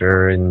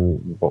 Voyager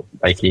and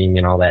Viking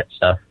and all that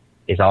stuff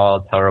is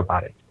all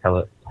telerobotics.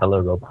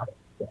 Telerobotics.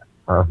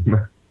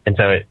 Yeah. And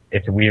so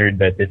it's weird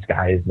that this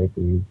guy is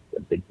making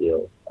a big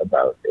deal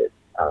about it.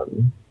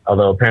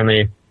 Although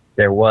apparently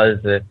there was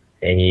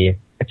a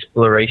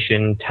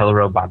exploration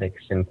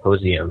telerobotics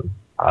symposium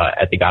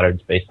at the Goddard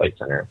Space Flight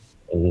Center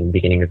in the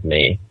beginning of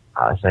May.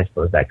 So I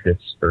suppose that could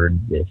have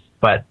spurred this.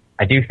 But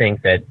I do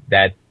think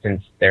that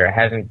since there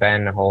hasn't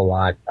been a whole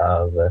lot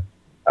of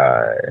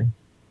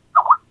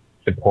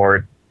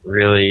support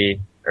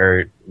really,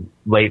 or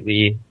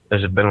lately,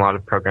 there's been a lot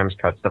of programs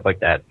cut, stuff like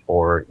that,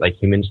 for like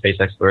human space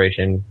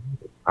exploration.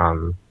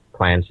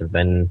 Plans have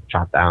been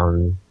shot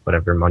down,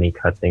 whatever, money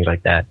cut, things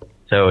like that.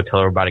 So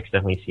telerobotics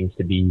definitely seems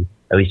to be,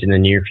 at least in the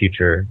near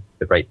future,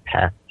 the right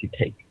path to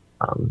take.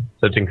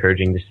 So it's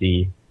encouraging to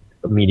see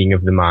a meeting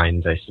of the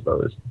minds, I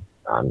suppose,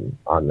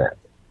 on that.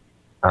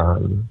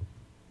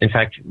 In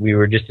fact, we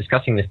were just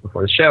discussing this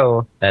before the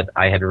show, that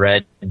I had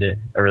read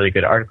a really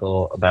good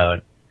article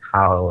about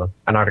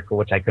an article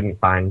which I couldn't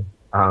find,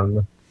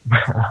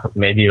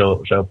 maybe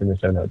it'll show up in the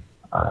show notes,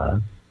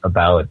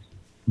 about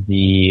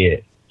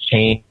the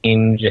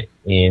change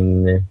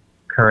in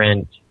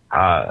current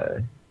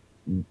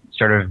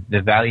sort of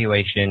the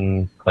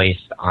valuation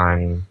placed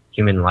on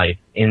human life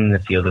in the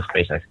field of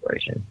space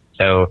exploration.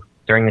 So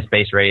during the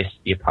space race,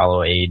 the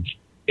Apollo age,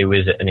 it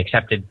was an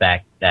accepted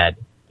fact that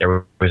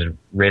there was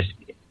risk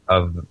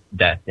of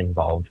death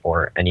involved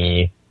for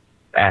any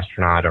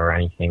astronaut or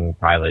anything,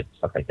 pilot,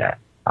 stuff like that.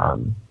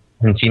 And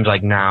it seems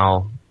like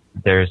now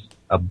there's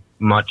a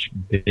much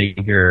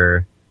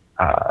bigger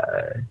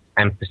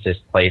emphasis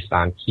placed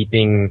on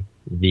keeping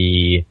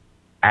the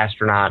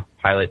astronaut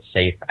pilot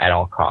safe at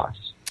all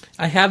costs.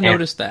 I have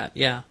noticed that,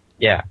 yeah.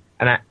 Yeah,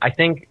 and I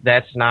think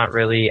that's not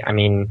really, I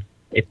mean,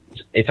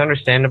 it's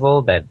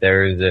understandable that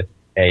there's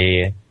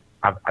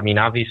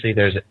obviously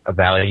there's a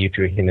value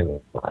to a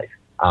human life.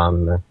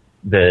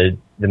 The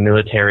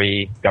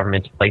military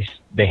government place,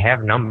 they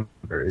have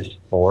numbers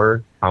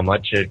for how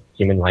much a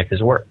human life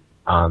is worth.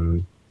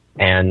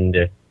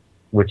 And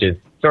which is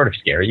sort of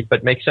scary,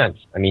 but makes sense.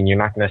 I mean, you're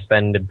not going to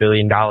spend $1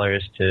 billion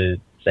to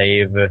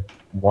save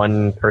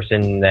one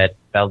person that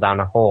fell down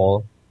a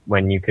hole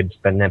when you could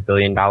spend that $1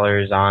 billion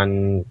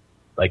on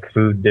like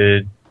food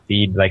to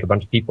feed like a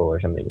bunch of people or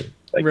something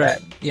like right.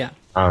 that. Yeah.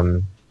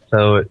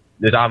 So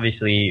there's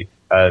obviously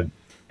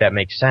that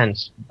makes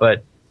sense,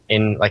 but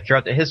in like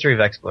throughout the history of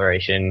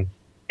exploration,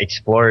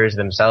 explorers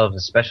themselves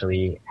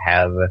especially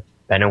have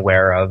been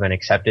aware of and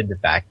accepted the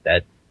fact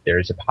that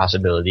there's a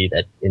possibility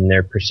that in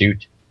their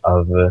pursuit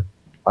of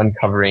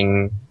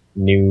uncovering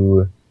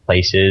new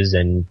places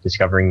and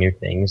discovering new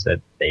things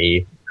that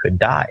they could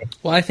die.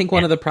 Well, I think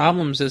one of the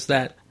problems is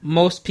that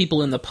most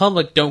people in the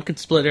public don't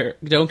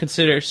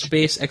consider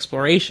space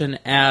exploration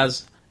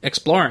as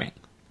exploring.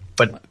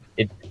 But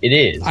it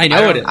is. I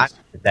know it is.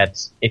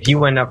 That's if you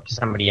went up to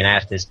somebody and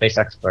asked, "Is space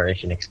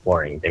exploration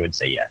exploring?" They would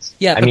say yes.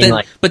 Yeah,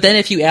 but then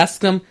if you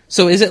ask them,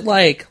 so is it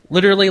like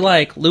literally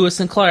like Lewis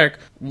and Clark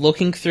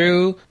looking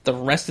through the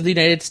rest of the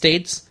United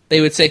States?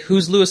 They would say,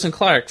 "Who's Lewis and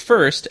Clark?"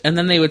 first, and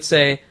then they would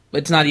say,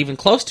 "It's not even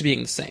close to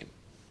being the same."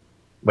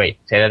 Wait,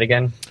 say that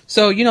again?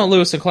 So, you know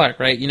Lewis and Clark,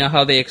 right? You know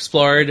how they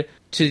explored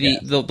to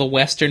the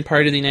western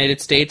part of the United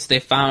States? They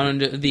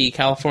found the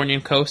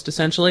Californian coast,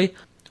 essentially.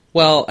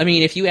 Well, I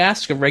mean, if you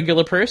ask a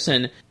regular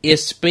person,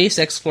 is space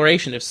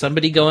exploration, if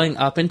somebody going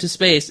up into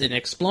space and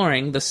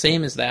exploring, the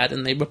same as that?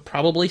 And they would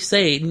probably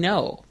say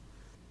no.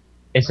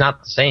 It's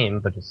not the same,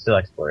 but it's still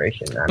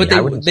exploration. But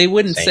they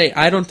wouldn't say,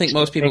 I don't think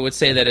most people would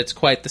say that it's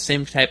quite the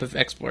same type of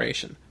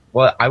exploration.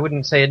 Well, I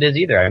wouldn't say it is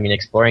either. I mean,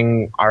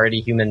 exploring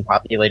already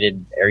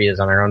human-populated areas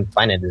on our own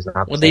planet is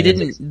not. Well, they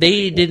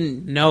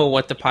didn't know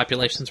what the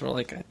populations were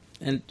like,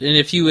 and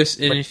if you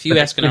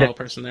ask a normal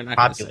person, they're not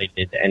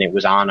populated, and it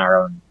was on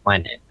our own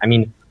planet. I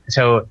mean,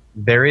 so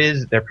there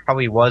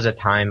probably was a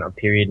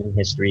period in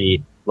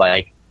history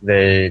like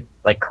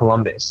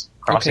Columbus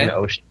crossing the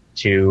ocean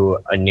to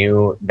a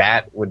new.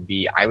 That would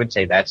be, I would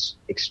say, that's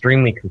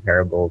extremely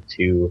comparable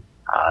to,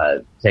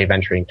 say,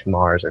 venturing to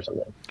Mars or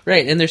something.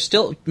 Right, and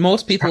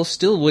most people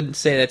still wouldn't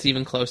say that's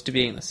even close to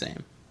being the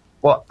same.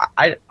 Well,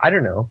 I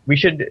don't know. We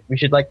should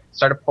like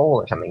start a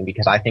poll or something,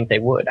 because I think they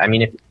would. I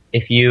mean,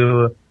 if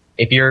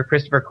you're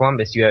Christopher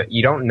Columbus,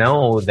 you don't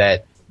know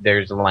that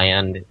there's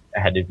land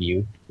ahead of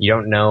you. You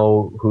don't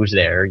know who's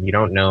there. You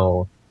don't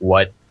know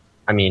what.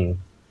 I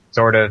mean,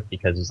 sort of,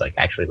 because he's like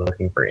actually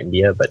looking for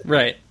India, but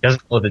right. He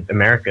doesn't know that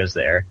America's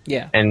there.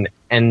 Yeah, and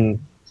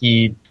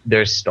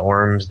there's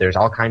storms. There's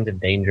all kinds of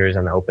dangers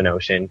on the open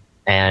ocean,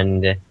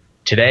 and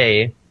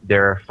today,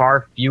 there are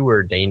far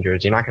fewer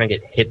dangers. You're not going to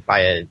get hit by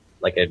a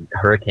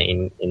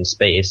hurricane in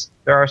space.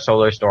 There are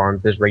solar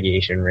storms, there's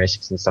radiation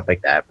risks and stuff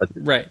like that, but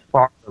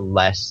far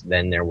less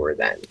than there were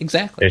then.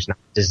 Exactly. There's not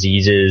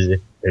diseases,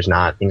 there's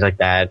not things like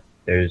that.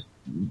 There's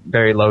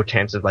very low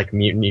chance of like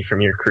mutiny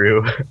from your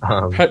crew.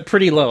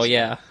 Pretty low,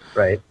 yeah.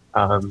 Right.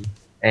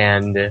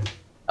 And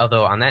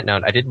although on that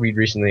note, I did read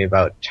recently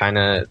about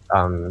China,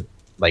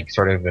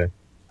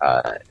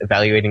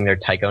 evaluating their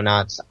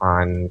taikonauts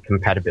on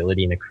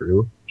compatibility in a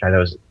crew, which I thought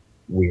was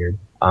weird.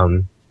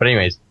 But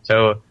anyways,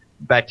 so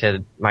back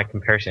to my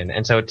comparison.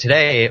 And so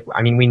today,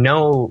 I mean, we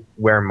know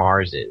where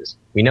Mars is.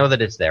 We know that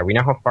it's there. We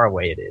know how far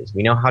away it is.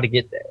 We know how to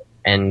get there.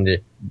 And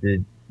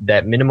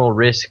that minimal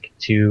risk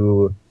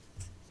to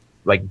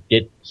like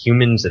get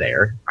humans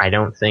there, I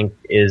don't think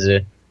is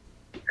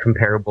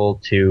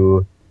comparable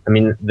to, I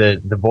mean,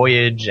 the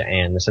voyage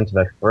and the sense of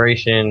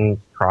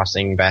exploration,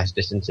 crossing vast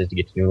distances to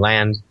get to new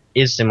lands,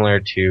 is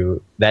similar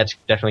to, that's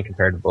definitely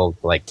comparable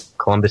to like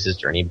Columbus's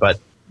journey, but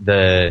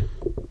the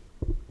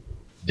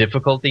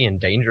difficulty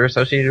and danger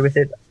associated with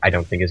it, I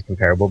don't think is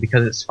comparable,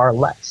 because it's far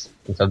less.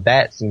 And so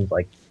that seems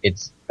like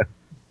it's,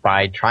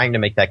 by trying to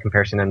make that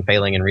comparison and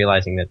failing and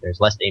realizing that there's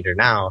less danger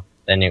now,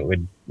 then it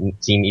would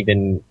seem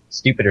even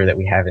stupider that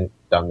we haven't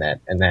done that,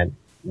 and that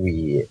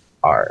we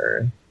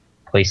are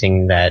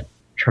placing that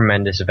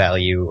tremendous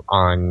value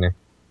on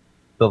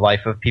the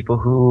life of people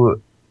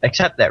who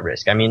accept that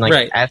risk. I mean,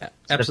 like,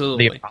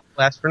 absolutely. The Apollo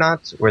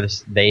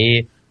astronauts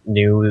they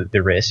knew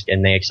the risk,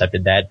 and they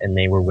accepted that, and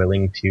they were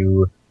willing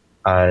to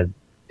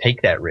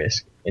take that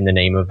risk in the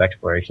name of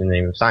exploration, in the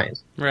name of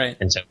science. Right.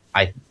 And so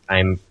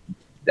I'm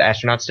the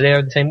astronauts today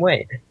are the same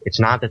way. It's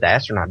not that the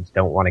astronauts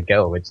don't want to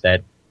go. It's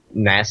that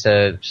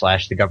NASA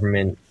 / the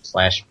government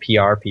 /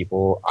 PR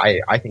people,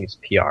 I think it's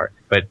PR,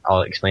 but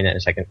I'll explain that in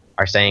a second,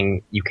 are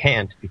saying you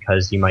can't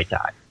because you might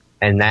die.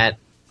 And that,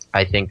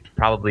 I think,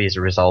 probably is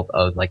a result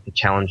of like the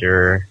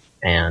Challenger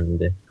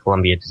and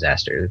Columbia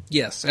disaster.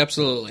 Yes,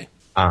 absolutely.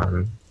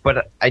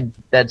 But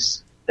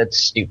that's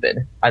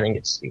stupid. I think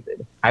it's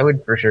stupid. I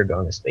would for sure go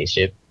on a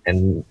spaceship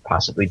and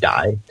possibly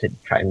die to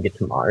try and get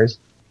to Mars.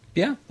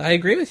 Yeah, I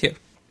agree with you.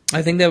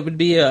 I think that would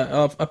be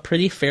a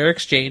pretty fair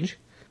exchange.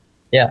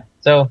 Yeah.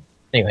 So,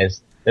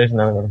 anyways, there's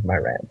another one of my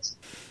rants.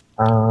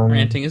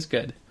 Ranting is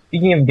good.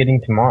 Speaking of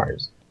getting to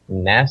Mars,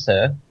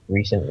 NASA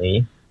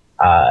recently,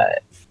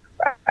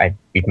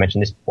 we've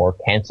mentioned this before,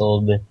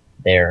 canceled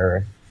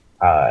their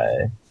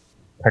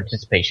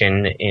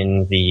participation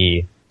in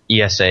the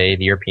ESA,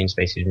 the European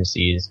Space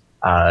Agency's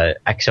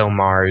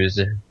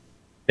ExoMars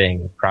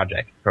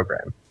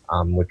program,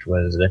 which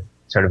was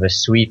sort of a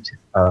suite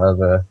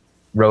of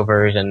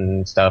rovers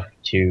and stuff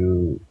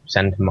to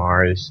send to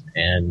Mars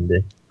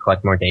and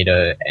collect more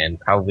data and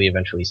probably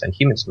eventually send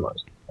humans to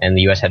Mars. And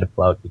the U.S. had to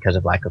pull out because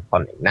of lack of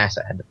funding.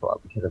 NASA had to pull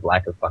out because of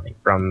lack of funding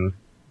from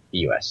the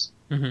U.S.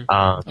 Mm-hmm.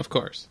 Of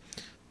course.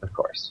 Of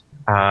course.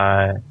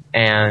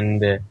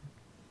 And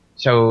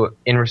so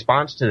in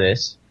response to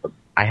this,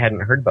 I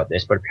hadn't heard about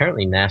this, but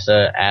apparently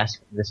NASA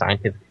asked the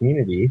scientific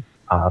community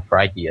for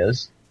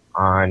ideas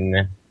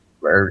and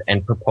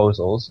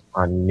proposals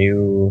on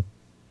new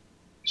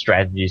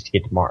strategies to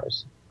get to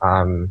Mars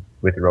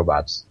with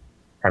robots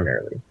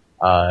primarily.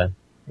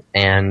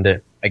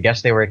 And I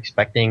guess they were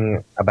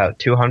expecting about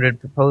 200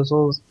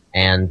 proposals,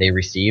 and they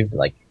received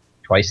like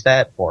twice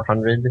that,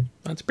 400.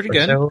 That's pretty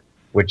good. So,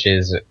 which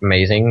is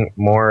amazing.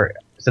 More.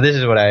 So this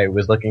is what I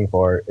was looking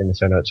for in the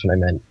show notes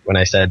when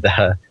I said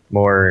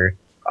more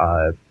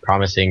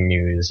promising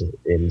news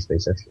in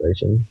space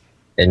exploration.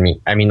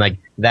 I mean, like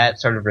that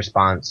sort of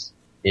response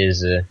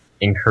is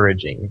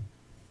encouraging.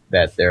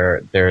 That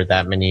there are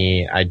that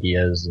many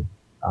ideas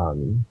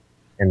and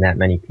that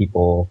many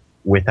people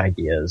with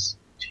ideas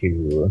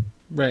to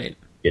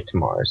get to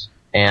Mars.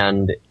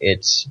 And they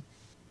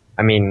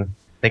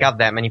got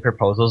that many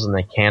proposals and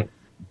they can't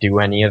do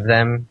any of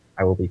them.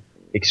 I will be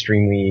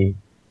extremely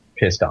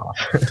pissed off.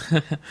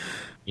 That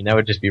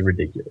would just be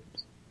ridiculous.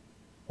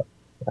 I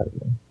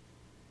don't know.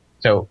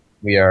 So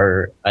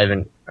I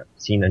haven't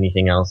seen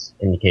anything else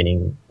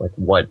indicating like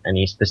what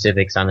any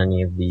specifics on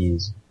any of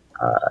these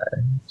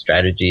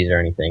strategies or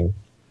anything.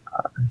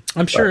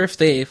 I'm sure if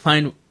they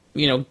find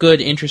good,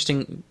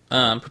 interesting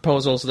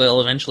proposals, they'll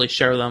eventually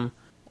share them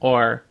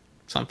or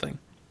something.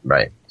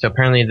 Right. So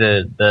apparently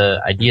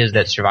the ideas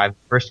that survived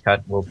the first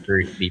cut will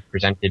be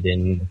presented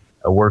in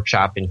a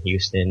workshop in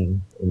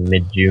Houston in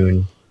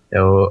mid-June.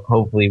 So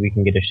hopefully we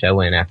can get a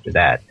show in after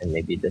that and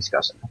maybe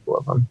discuss a couple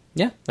of them.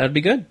 Yeah, that'd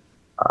be good.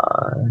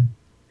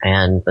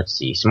 And let's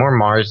see, some more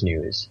Mars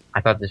news.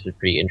 I thought this was a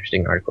pretty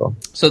interesting article.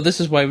 So this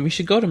is why we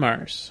should go to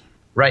Mars.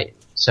 Right.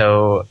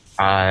 So,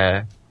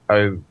 everybody,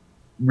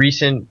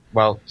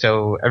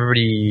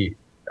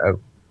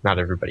 not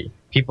everybody,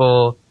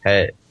 people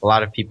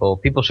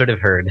should have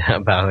heard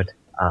about,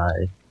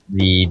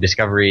 the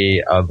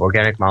discovery of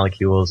organic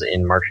molecules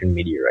in Martian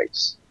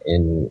meteorites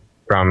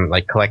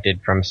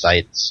collected from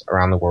sites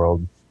around the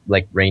world,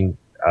 like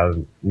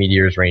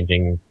meteors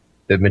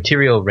the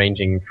material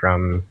ranging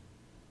from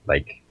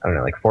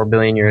 4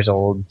 billion years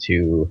old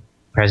to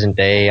present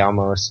day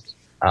almost,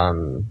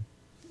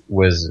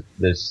 was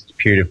this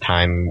period of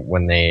time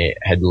when they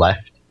had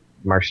left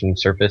Martian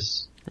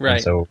surface. Right.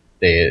 And so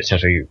they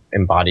essentially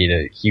embodied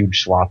a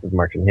huge swath of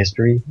Martian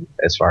history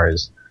as far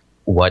as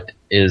what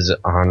is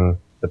on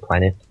the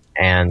planet.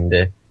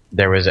 And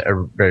there was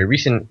a very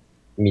recent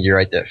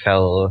meteorite that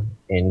fell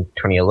in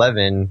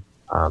 2011,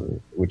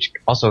 which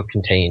also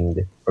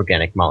contained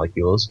organic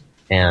molecules.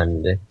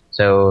 And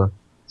so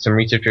some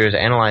researchers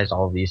analyzed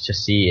all of these to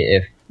see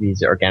if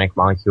these organic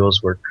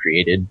molecules were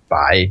created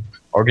by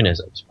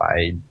organisms,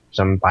 by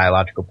some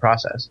biological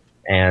process.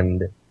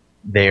 And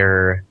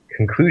their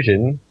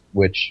conclusion,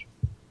 which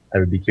I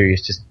would be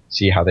curious to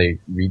see how they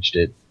reached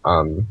it,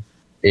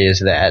 is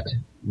that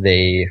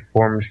the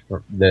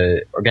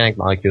organic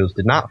molecules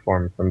did not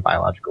form from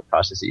biological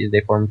processes,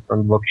 they formed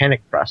from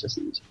volcanic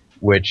processes,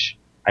 which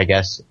I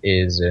guess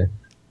is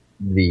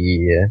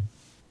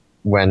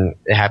when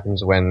it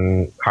happens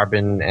when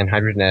carbon and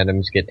hydrogen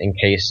atoms get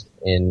encased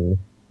in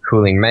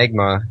cooling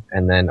magma,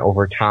 and then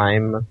over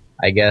time,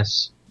 I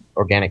guess,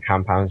 organic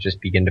compounds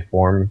just begin to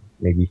form,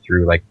 maybe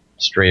through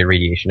stray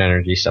radiation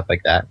energy, stuff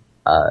like that,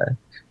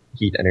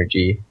 heat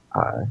energy,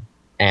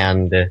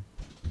 and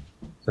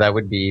so that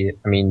would be,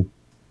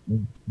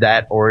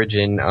 that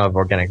origin of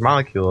organic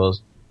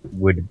molecules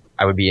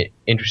I would be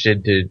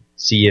interested to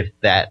see if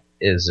that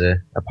is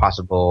a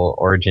possible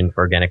origin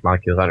for organic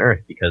molecules on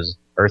Earth, because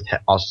Earth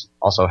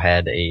also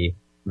had a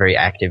very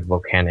active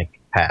volcanic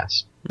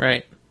past.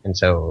 Right. And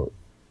so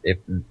if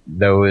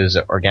those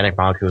organic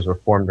molecules were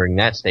formed during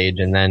that stage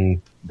and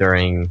then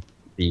during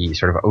the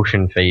sort of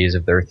ocean phase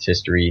of the Earth's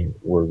history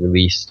were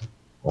released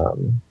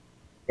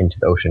into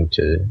the ocean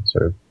to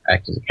sort of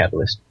act as a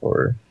catalyst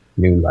for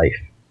new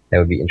life. That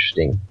would be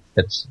interesting.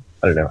 I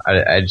don't know.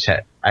 I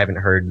haven't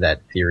heard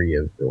that theory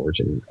of the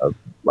origin of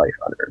life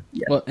on Earth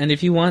yet. Well, and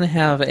if you want to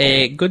have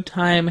a good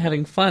time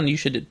having fun, you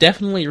should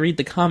definitely read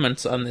the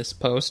comments on this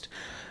post,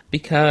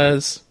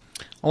 because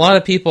a lot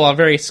of people are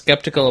very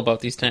skeptical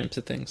about these types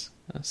of things.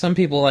 Some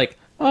people are like,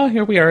 oh,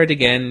 here we are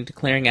again,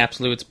 declaring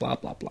absolutes, blah,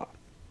 blah, blah.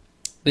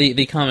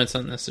 The comments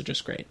on this are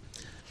just great.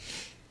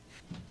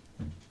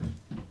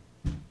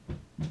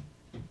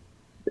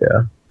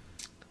 Yeah.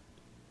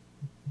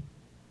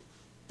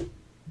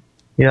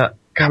 Yeah,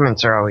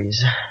 comments are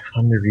always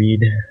fun to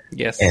read.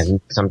 Yes. And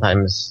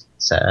sometimes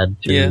sad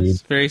to read.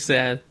 Yes, very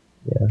sad.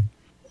 Yeah.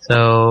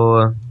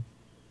 So,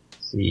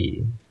 let's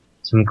see.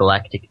 Some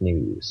galactic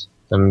news.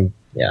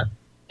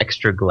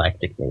 Extra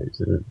galactic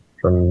news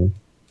from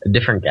a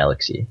different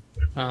galaxy.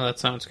 Oh, that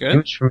sounds good.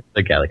 News from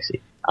the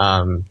galaxy.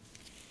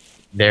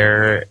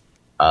 There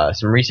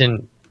some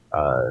recent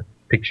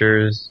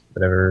pictures,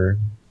 whatever,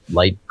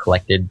 light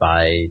collected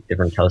by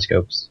different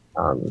telescopes,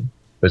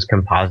 was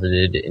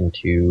composited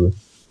into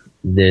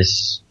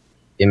this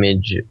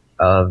image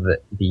of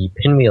the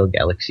Pinwheel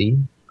Galaxy,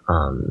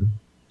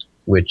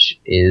 which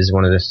is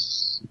one of the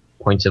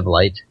points of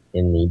light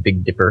in the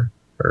Big Dipper,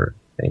 for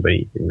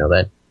anybody who didn't know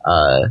that.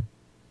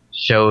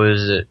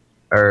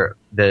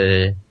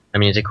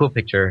 It's a cool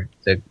picture.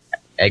 It's an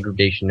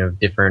aggregation of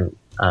different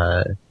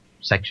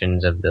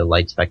sections of the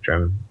light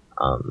spectrum,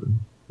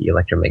 the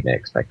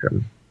electromagnetic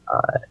spectrum.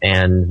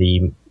 And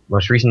the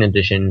most recent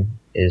addition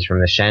is from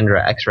the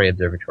Chandra X-ray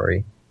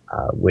Observatory,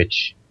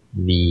 which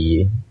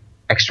the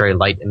X-ray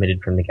light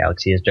emitted from the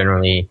galaxy is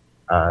generally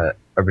a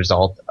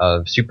result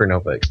of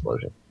supernova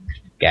explosion,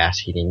 gas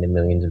heating to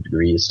millions of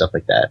degrees, stuff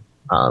like that.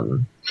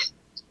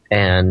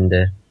 And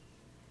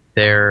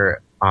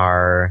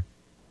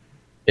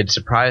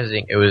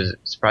it was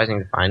surprising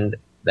to find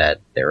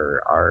that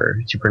there are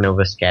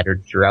supernovae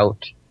scattered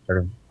throughout sort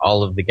of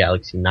all of the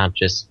galaxy, not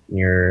just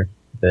near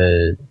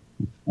the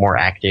more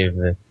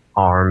active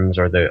arms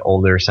or the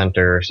older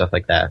center or stuff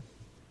like that.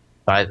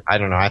 But I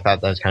don't know, I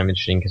thought that was kind of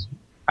interesting because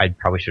I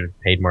probably should have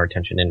paid more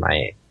attention in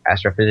my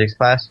astrophysics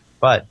class.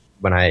 But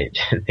when I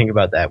think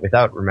about that,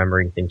 without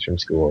remembering things from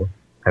school,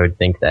 I would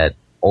think that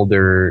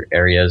older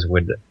areas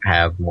would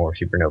have more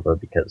supernova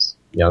because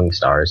young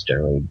stars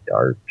generally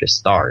are just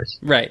stars.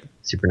 Right.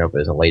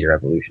 Supernova is a later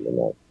evolution in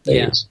that phase.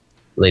 Yeah.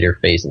 Later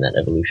phase in that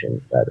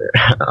evolution, rather.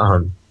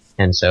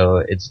 And so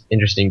it's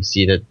interesting to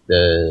see that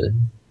the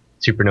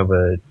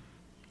supernova...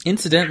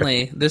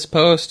 Incidentally, this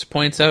post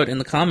points out in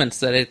the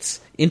comments that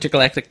it's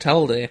Intergalactic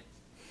Towel Day.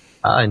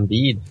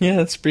 Indeed. Yeah,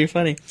 that's pretty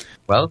funny.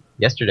 Well,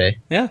 yesterday.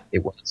 Yeah.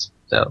 It was.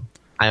 So,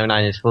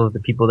 IO9 is full of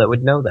the people that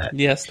would know that.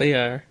 Yes, they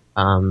are.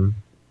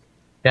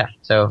 Yeah,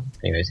 so,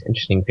 anyways,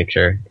 interesting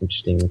picture,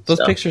 Those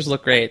stuff. pictures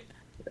look great.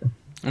 Yeah.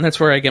 And that's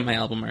where I get my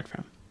album art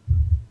from.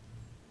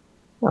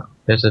 Oh,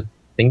 there's a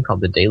thing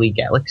called the Daily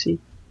Galaxy?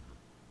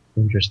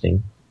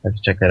 Interesting. I have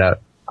to check that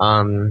out.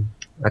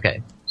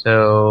 Okay,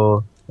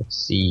 so, let's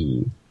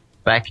see.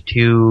 Back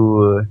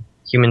to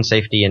human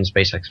safety and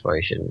space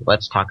exploration.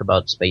 Let's talk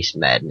about space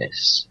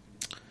madness.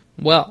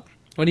 Well,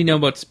 what do you know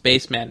about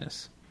space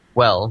madness?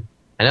 Well,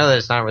 I know that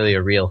it's not really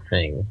a real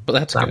thing. But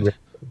that's good.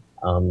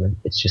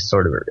 It's just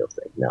sort of a real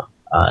thing. No.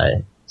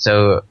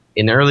 So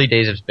in the early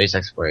days of space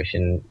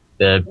exploration,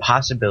 the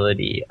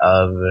possibility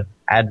of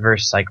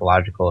adverse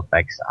psychological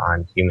effects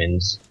on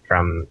humans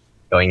from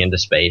going into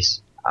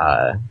space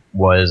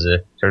was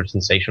sort of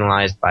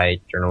sensationalized by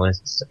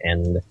journalists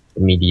and the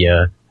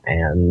media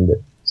and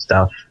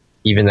stuff,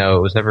 even though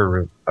it was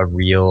never a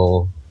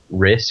real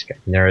risk.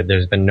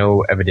 There's been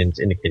no evidence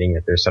indicating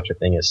that there's such a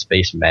thing as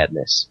space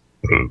madness.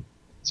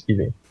 Excuse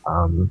me.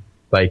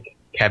 Like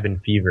cabin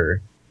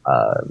fever,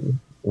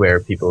 where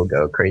people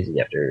go crazy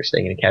after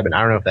staying in a cabin.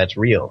 I don't know if that's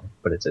real,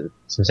 but it's a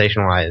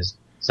sensationalized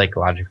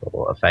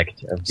psychological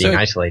effect of being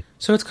isolated.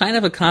 So it's kind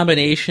of a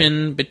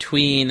combination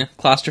between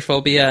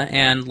claustrophobia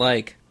and,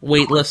 like,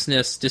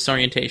 weightlessness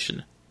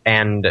disorientation.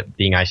 And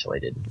being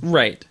isolated.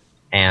 Right.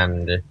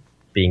 And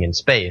being in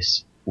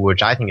space,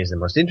 which I think is the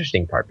most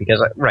interesting part, because,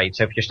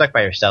 so if you're stuck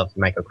by yourself,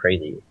 you might go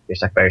crazy. If you're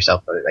stuck by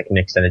yourself for, like, an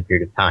extended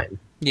period of time.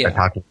 Yeah. Or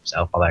talking to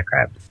yourself, all that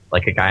crap.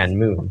 Like a guy on the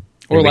moon.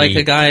 Or like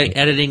a guy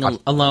editing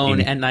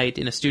alone at night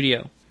in a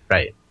studio.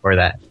 Right, or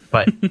that.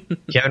 But if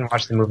you haven't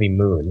watched the movie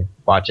Moon,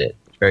 watch it.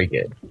 It's very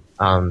good.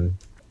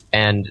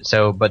 And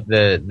so, but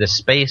the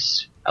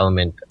space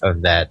element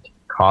of that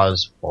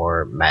cause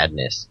for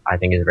madness, I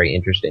think, is very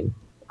interesting.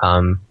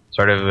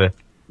 Sort of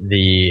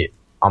the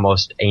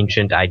almost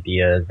ancient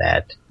idea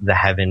that the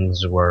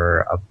heavens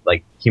were,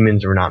 like,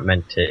 humans were not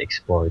meant to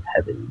explore the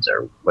heavens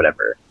or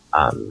whatever.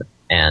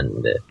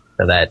 And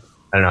so that,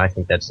 I don't know, I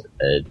think that's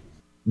a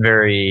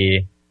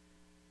very,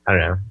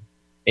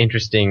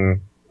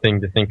 interesting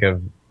thing to think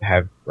of,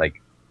 have,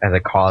 like, as a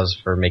cause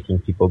for making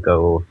people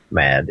go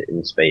mad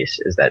in space,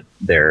 is that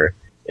they're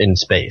in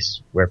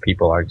space where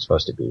people aren't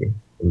supposed to be.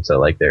 And so,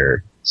 like,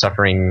 they're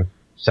suffering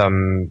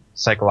some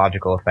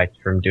psychological effect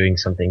from doing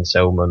something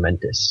so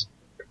momentous.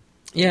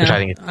 Yeah, which I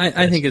think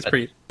I think it's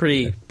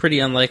pretty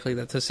unlikely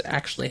that this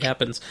actually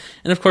happens.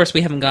 And of course,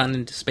 we haven't gotten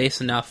into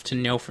space enough to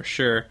know for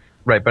sure.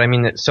 Right, but I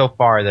mean, so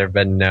far there have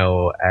been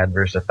no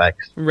adverse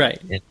effects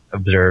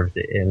observed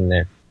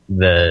in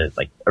the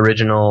like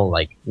original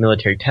like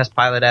military test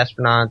pilot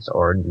astronauts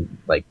or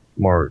like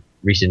more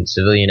recent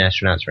civilian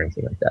astronauts or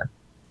anything like that.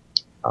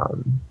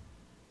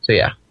 So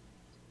yeah.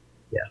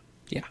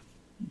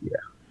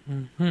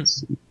 Mm-hmm.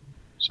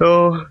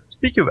 So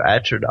speaking of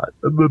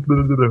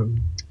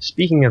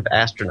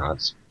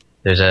astronauts,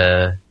 there's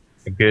a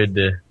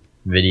good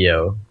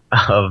video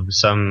of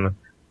some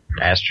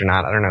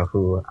astronaut, I don't know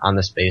who, on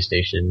the space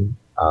station,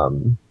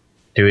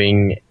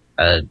 doing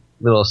a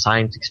little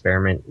science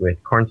experiment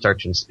with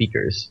cornstarch and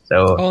speakers.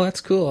 So, oh,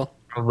 that's cool.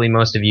 Probably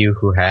most of you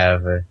who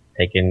have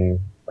taken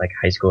like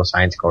high school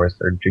science course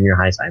or junior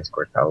high science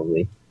course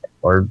probably,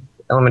 or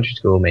elementary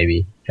school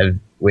maybe, have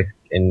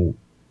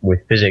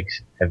with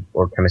physics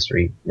or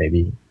chemistry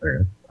maybe,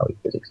 or probably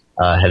physics.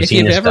 Have if seen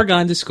you've this ever stuff.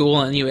 gone to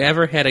school and you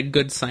ever had a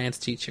good science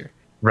teacher.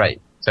 Right.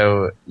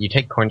 So you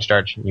take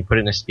cornstarch, you put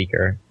it in a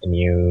speaker, and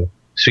you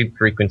sweep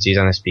frequencies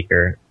on the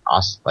speaker,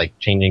 like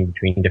changing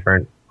between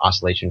different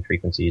oscillation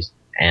frequencies,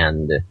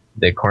 and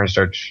the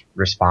cornstarch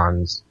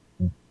responds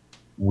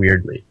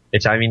weirdly.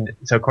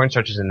 So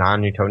cornstarch is a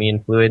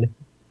non-Newtonian fluid.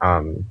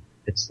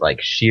 It's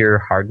like shear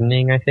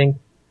hardening, I think.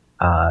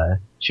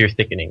 Shear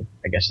thickening,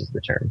 I guess is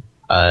the term.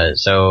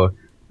 So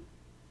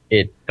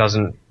it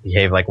doesn't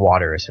behave like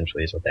water,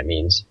 essentially, is what that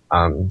means.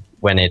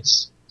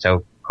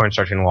 So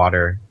cornstarch and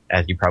water,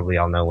 as you probably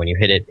all know, when you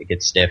hit it, it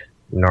gets stiff.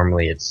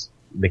 Normally it's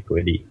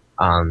liquidy.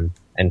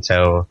 And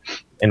so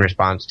in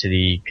response to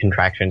the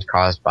contractions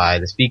caused by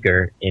the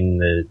speaker in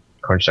the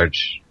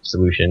cornstarch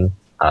solution,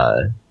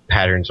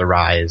 patterns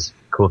arise,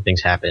 cool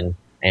things happen,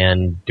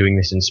 and doing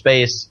this in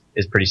space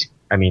is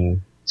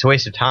it's a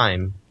waste of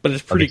time. But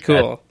it's pretty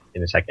cool.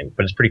 In a second,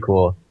 but it's pretty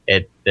cool.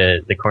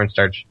 The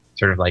cornstarch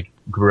sort of like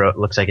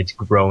looks like it's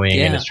growing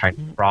and it's trying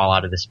to crawl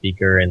out of the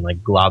speaker, and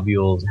like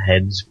globules,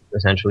 heads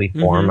essentially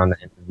form on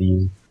the end of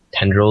these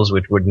tendrils,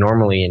 which would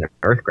normally in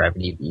Earth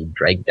gravity be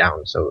dragged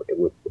down, so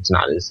it's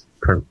not as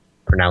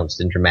pronounced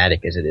and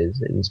dramatic as it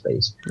is in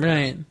space.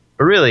 Right.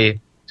 But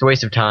really, it's a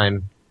waste of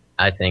time,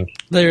 I think.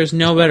 There's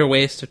no better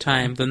waste of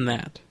time than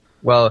that.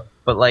 Well,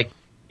 but like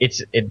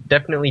it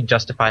definitely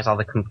justifies all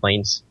the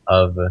complaints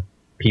of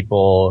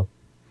people.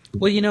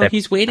 Well,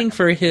 he's waiting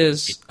for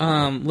his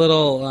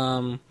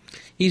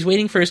he's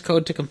waiting for his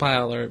code to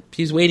compile, or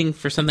he's waiting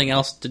for something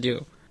else to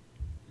do.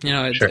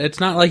 It's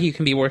not like you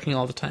can be working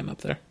all the time up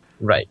there.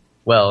 Right.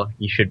 Well,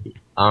 you should be.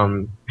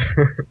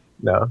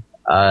 No.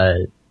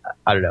 I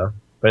don't know.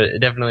 But it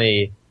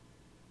definitely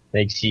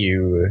makes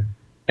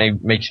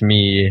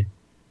me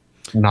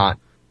not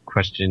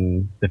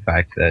question the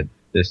fact that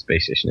this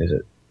space station is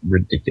a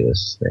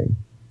ridiculous thing.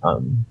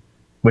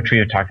 Which we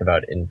have talked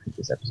about in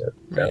previous episodes.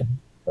 So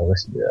I'll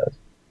listen to those.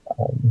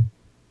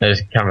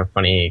 There's kind of a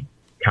funny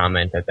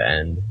comment at the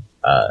end,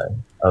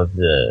 of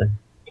the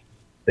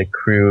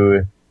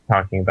crew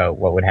talking about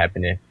what would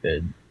happen if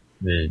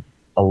the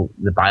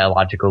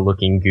biological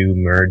looking goo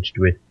merged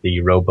with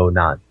the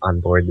robonaut on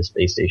board the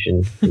space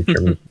station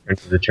to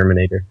the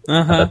Terminator.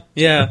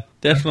 Yeah,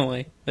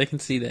 definitely. I can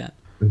see that.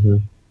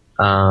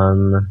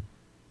 Mm-hmm.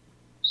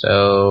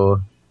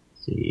 So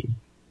let's see.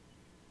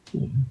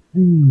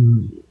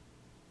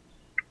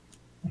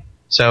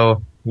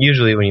 So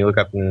usually when you look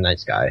up in the night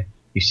sky,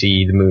 you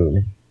see the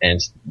moon, and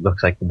it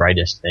looks like the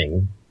brightest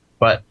thing.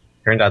 But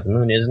turns out the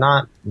moon is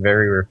not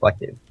very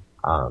reflective.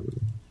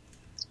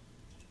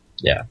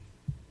 Yeah.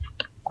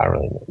 I don't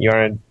really know. You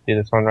want to do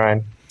this one,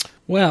 Ryan?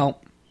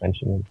 Well,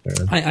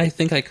 I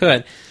think I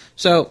could.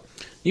 So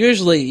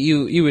usually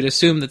you would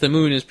assume that the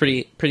moon is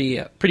pretty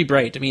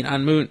bright. I mean,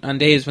 on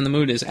days when the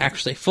moon is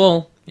actually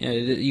full,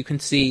 you can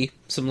see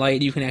some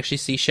light. You can actually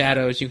see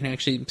shadows. You can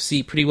actually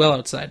see pretty well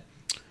outside.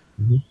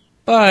 Mm-hmm.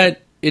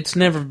 But it's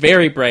never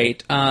very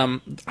bright.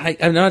 I'm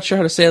not sure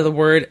how to say the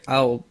word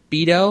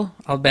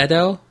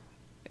albedo.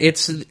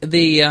 It's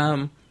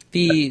the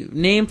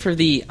name for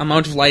the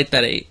amount of light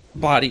that a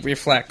body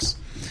reflects,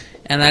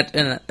 and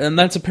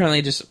that's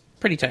apparently just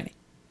pretty tiny.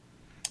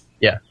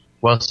 Yeah.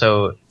 Well,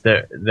 so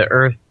the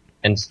Earth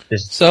and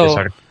this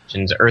article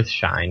mentions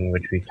Earthshine,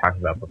 which we've talked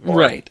about before.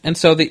 Right. And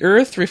so the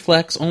Earth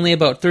reflects only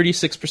about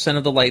 36%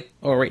 of the light,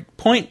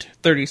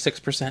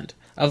 0.36%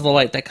 of the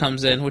light that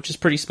comes in, which is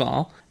pretty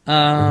small.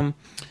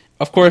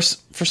 Of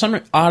course, for some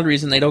odd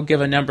reason, they don't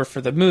give a number for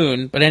the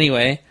moon. But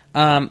anyway,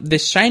 the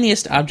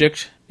shiniest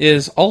object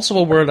is also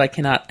a word I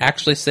cannot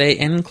actually say.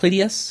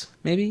 Enceladus,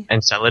 maybe?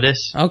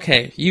 Enceladus?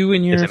 Okay, you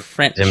and your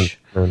French.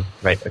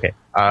 Right, okay.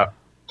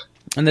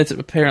 And that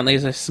apparently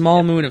is a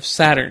small moon of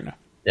Saturn.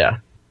 Yeah.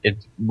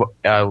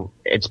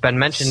 It's been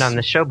mentioned on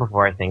the show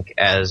before, I think,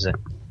 as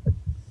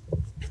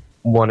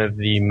one of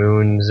the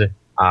moons,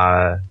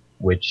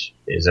 which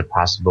is a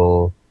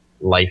possible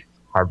life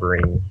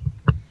harboring.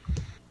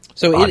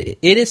 So it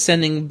is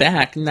sending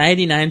back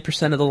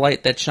 99% of the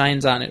light that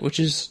shines on it, which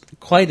is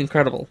quite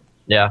incredible.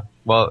 Yeah.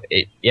 Well,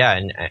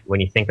 and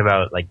when you think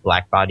about like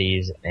black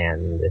bodies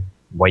and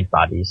white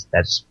bodies,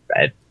 that's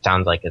it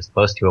sounds like as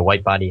close to a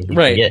white body as you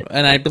Right, can get.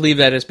 and I believe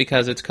that is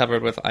because it's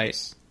covered with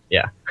ice.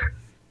 Yeah.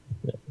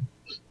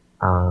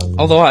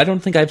 Although I don't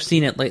think I've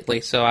seen it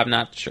lately, so I'm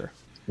not sure.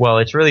 Well,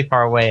 it's really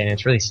far away and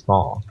it's really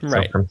small.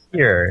 Right. So from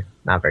here,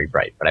 not very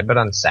bright. But I bet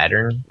on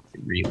Saturn,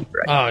 it's really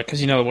bright. Oh,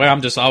 because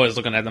I'm just always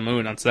looking at the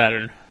moon on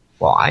Saturn.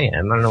 Well, I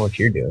am. I don't know what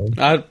you're doing.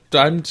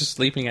 I'm just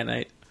sleeping at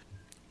night.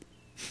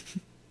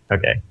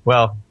 Okay.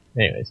 Well,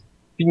 anyways.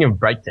 Speaking of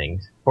bright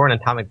things, before an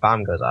atomic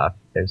bomb goes off,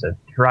 there's a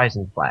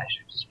horizon flash,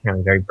 which is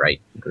apparently very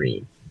bright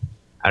green.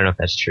 I don't know if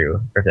that's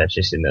true, or if that's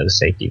just in those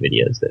safety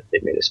videos that they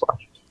made us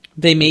watch.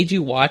 They made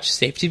you watch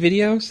safety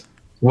videos?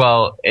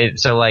 Well,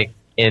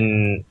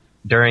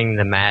 during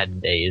the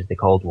mad days, the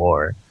Cold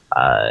War,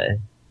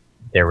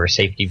 there were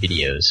safety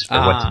videos for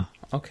what's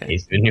in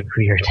case of a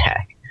nuclear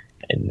attack,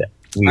 and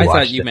I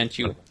thought you meant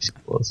you.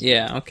 Schools.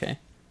 Yeah, okay.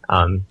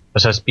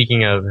 So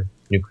speaking of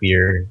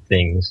nuclear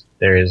things,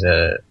 there is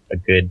a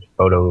good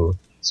photo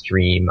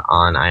stream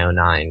on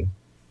IO9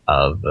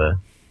 of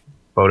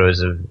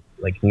photos of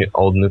like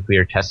old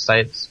nuclear test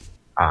sites,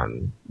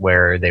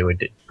 where they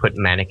would put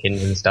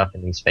mannequins and stuff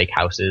in these fake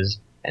houses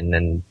and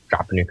then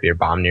drop a nuclear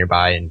bomb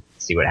nearby and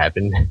see what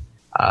happened.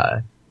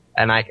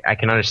 And I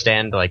can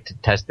understand, like, to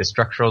test the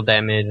structural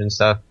damage and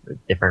stuff,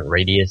 different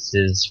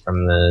radiuses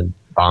from the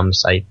bomb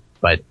site,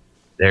 but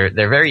they're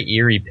very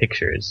eerie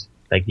pictures,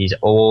 like these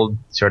old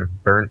sort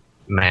of burnt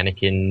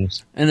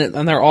mannequins,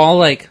 and they're all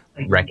like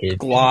wreckage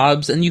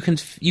globs, and you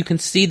can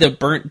see the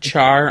burnt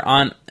char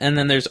on, and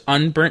then there's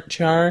unburnt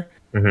char.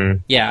 Mm-hmm.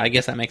 Yeah, I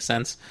guess that makes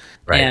sense.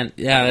 Right. And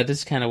yeah, that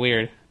is kind of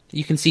weird.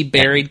 You can see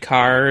buried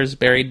cars,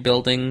 buried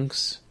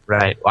buildings.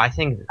 Right. Well, I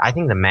think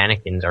the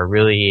mannequins are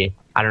really,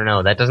 I don't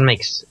know, that doesn't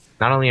make,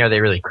 not only are they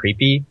really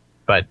creepy,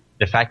 but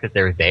the fact that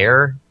they're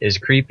there is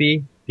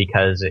creepy,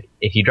 because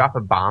if you drop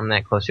a bomb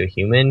that close to a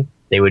human,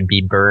 they would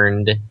be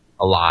burned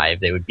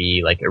alive. They would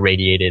be like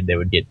irradiated. They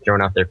would get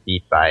thrown off their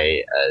feet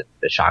by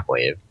the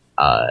shockwave.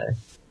 And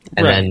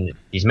then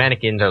these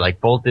mannequins are like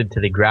bolted to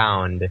the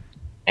ground,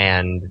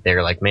 and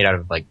they're like made out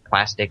of like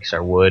plastics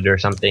or wood or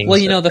something.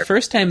 Well, the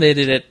first time they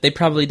did it, they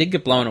probably did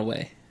get blown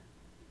away.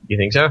 You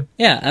think so?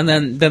 Yeah, and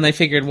then they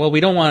figured, well, we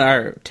don't want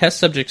our test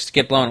subjects to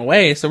get blown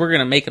away, so we're going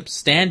to make them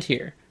stand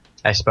here.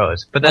 I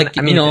suppose. But then, like,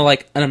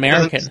 like an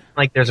American.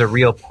 Like there's a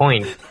real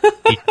point,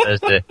 because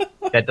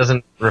that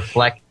doesn't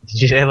reflect.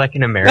 Did you say like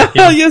an American?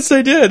 Yes,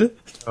 I did.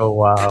 Oh,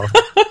 wow.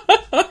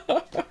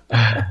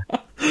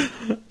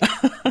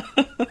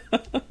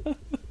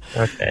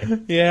 Okay.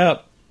 Yeah.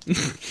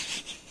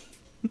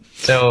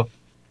 So,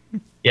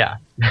 yeah.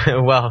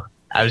 Well,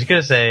 I was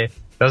going to say, it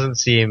doesn't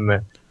seem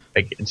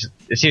like,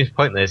 it seems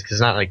pointless because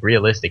it's not like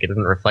realistic. It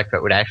doesn't reflect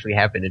what would actually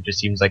happen. It just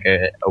seems like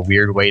a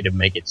weird way to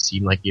make it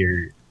seem like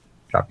you're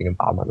dropping a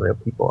bomb on real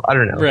people. I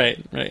don't know. Right.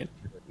 It's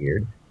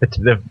weird.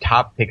 The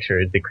top picture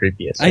is the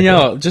creepiest. I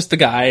know, just the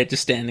guy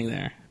just standing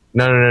there.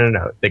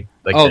 No.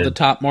 The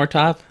top, more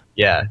top?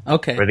 Yeah.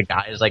 Okay. Where the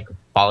guy is like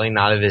falling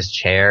out of his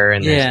chair,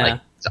 and there's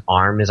like his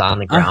arm is on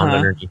the ground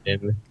underneath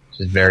him, which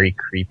is very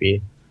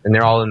creepy. And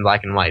they're all in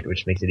black and white,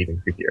 which makes it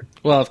even creepier.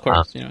 Well, of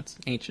course, it's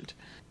ancient.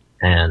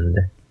 And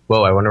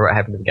whoa, I wonder what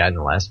happened to the guy in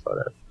the last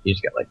photo. He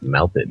just got like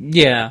melted.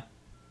 Yeah.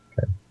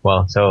 Okay.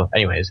 Well, so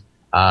anyways,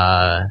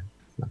 enough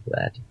of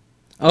that.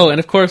 Oh, and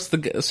of course,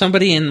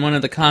 somebody in one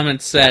of the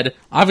comments said,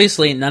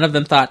 obviously none of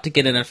them thought to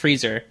get in a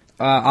freezer.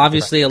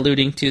 Obviously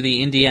alluding to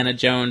the Indiana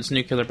Jones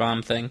nuclear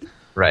bomb thing.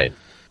 Right.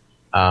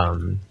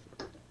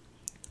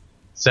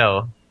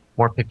 So,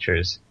 more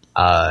pictures.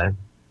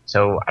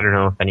 So, I don't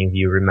know if any of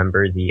you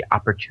remember the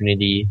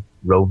Opportunity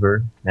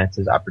rover.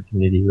 NASA's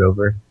Opportunity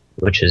rover,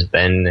 which has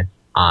been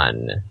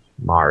on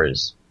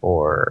Mars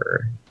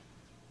for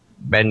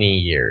many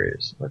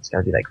years. It's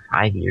gotta be like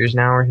 5 years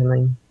now or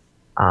something.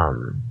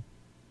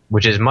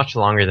 Which is much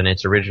longer than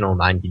its original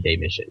 90-day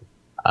mission.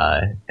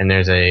 And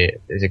there's a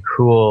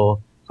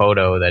cool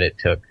photo that it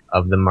took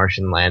of the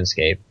Martian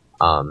landscape.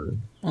 Well,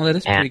 that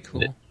is pretty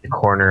cool. The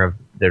corner of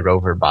the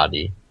rover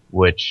body,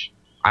 which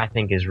I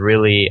think is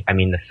really,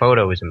 the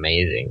photo is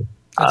amazing.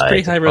 It's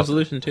pretty high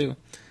resolution too.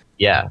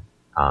 Yeah.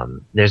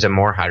 There's a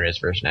more high-res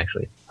version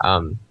actually.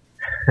 So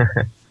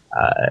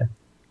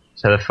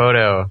the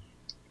photo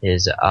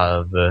is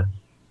of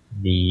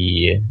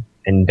the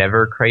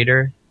Endeavour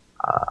crater,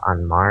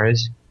 on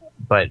Mars.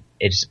 But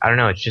it's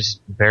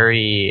just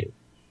very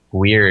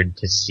weird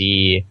to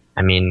see.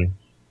 I don't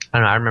know,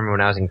 I remember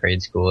when I was in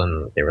grade school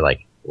and they were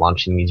like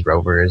launching these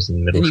rovers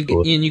in middle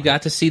school. And you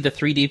got to see the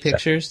 3D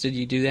pictures? Did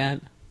you do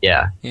that?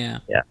 Yeah.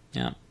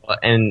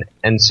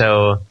 And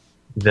so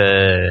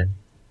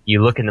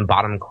you look in the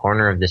bottom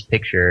corner of this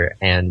picture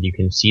and you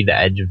can see the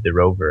edge of the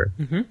rover.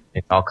 Mm-hmm.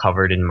 It's all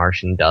covered in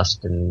Martian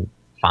dust and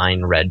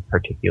fine red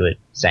particulate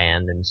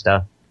sand and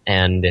stuff.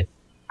 And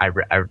I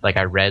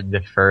read the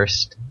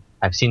first.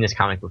 I've seen this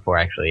comic before,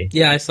 actually.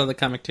 Yeah, I saw the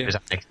comic too. It was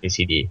on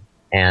XKCD.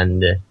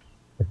 And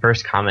the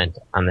first comment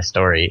on the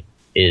story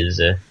is,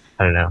 I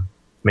don't know,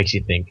 made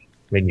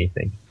me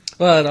think.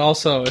 Well, it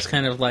also is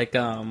kind of like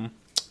that.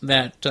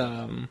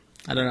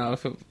 I don't know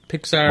if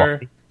Pixar.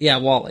 WALL-E? Yeah,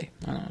 WALL-E.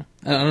 I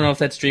don't know if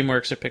that's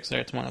DreamWorks or Pixar.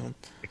 It's one of them.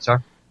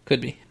 Pixar. Could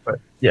be. But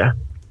yeah.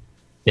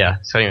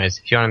 So anyways,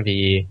 if you want to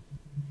be,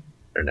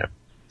 I don't know,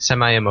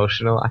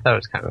 semi-emotional, I thought it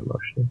was kind of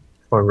emotional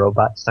for a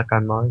robot stuck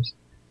on Mars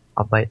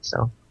all by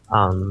itself.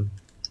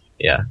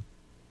 Yeah.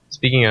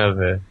 Speaking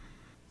of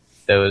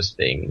those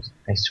things,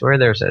 I swear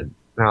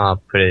I'll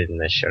put it in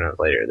the show notes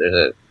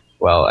later.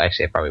 Well,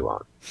 actually I probably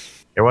won't.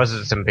 There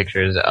was some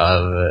pictures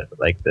of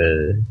like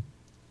I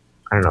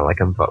don't know, like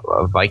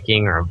a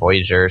Viking or a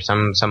Voyager,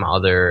 some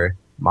other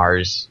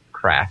Mars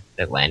craft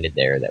that landed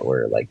there that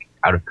were like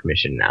out of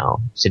commission now,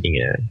 sitting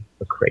in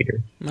a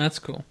crater. That's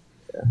cool.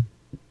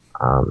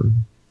 Yeah.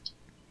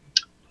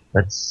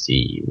 Let's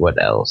see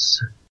what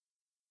else.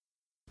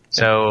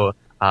 So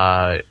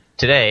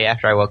today,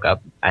 after I woke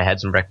up, I had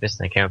some breakfast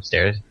and I came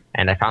upstairs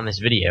and I found this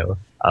video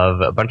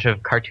of a bunch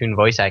of cartoon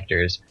voice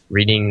actors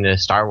reading the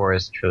Star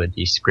Wars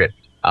trilogy script.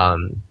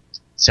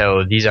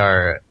 So these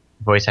are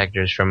voice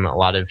actors from a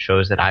lot of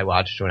shows that I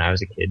watched when I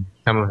was a kid.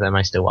 Some of them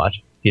I still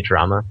watch.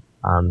 Futurama.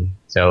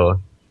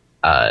 So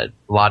a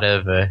lot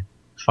of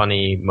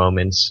funny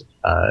moments,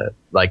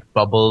 like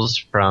Bubbles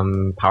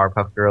from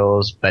Powerpuff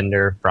Girls,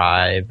 Bender,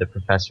 Fry, the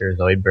Professor,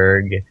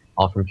 Zoidberg,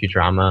 all from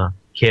Futurama.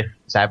 Kif,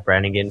 Zap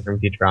Brannigan from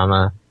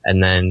Futurama,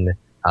 and then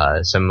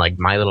some like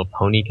My Little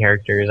Pony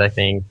characters, I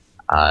think.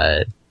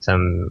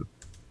 Some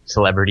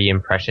celebrity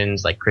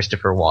impressions like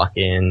Christopher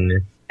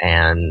Walken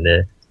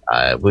and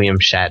William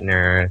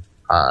Shatner,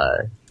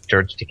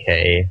 George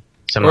Takei.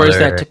 Or is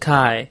that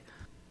Takai?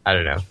 I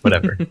don't know,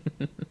 whatever.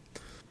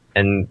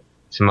 And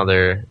some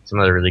other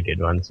really good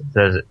ones.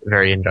 So it was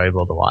very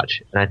enjoyable to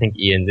watch. And I think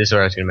Ian, this is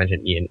what I was going to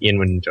mention, Ian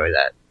would enjoy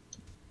that.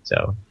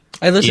 So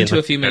I listened to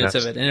a few minutes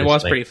of it, and it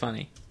was pretty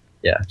funny.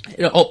 Yeah.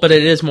 But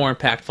it is more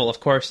impactful, of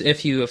course,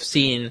 if you have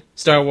seen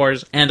Star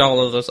Wars and all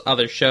of those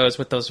other shows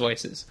with those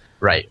voices.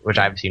 Right, which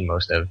I've seen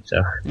most of,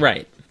 so.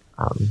 Right.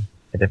 I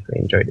definitely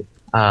enjoyed it.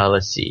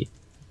 Let's see.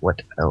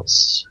 What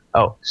else?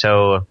 Oh,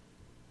 so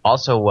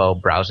also while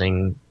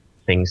browsing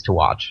things to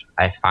watch,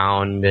 I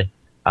found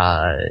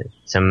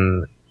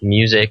some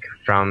music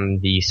from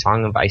the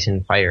Song of Ice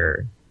and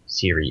Fire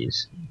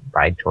series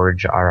by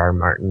George R.R.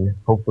 Martin.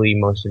 Hopefully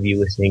most of you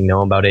listening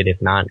know about it.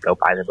 If not, go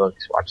buy the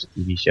books, watch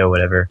the TV show,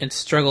 whatever. And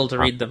struggle to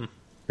read them.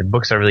 The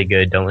books are really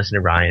good. Don't listen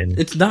to Ryan.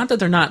 It's not that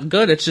they're not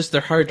good, it's just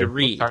they're hard to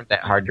read. Books aren't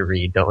that hard to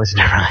read. Don't listen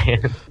to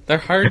Ryan. They're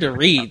hard to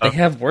read. They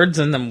have words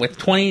in them with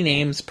 20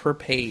 names per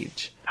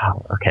page.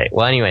 Oh, okay.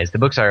 Well, anyways, the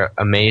books are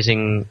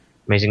amazingly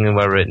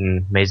well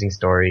written, amazing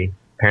story.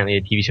 Apparently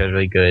the TV show is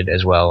really good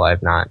as well.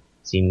 I've not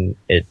seen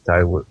it, so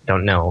I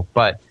don't know.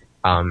 But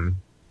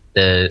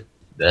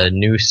the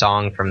new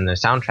song from the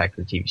soundtrack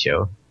for the TV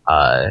show,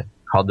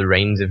 called The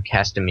Rains of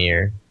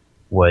Castamere,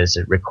 was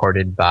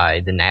recorded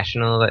by The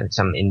National,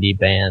 some indie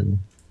band,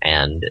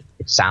 and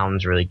it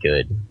sounds really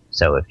good.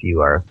 So if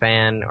you are a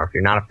fan, or if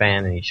you're not a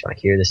fan and you just want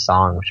to hear this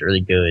song, which is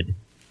really good,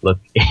 look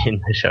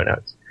in the show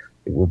notes.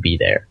 It will be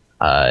there.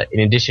 In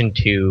addition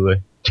to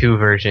 2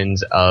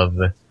 versions of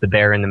The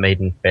Bear and the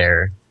Maiden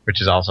Fair, which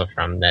is also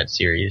from that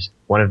series.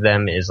 One of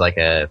them is like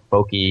a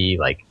folky,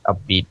 like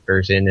upbeat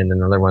version, and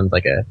another one's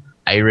like a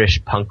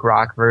Irish punk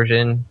rock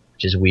version,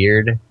 which is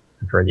weird. I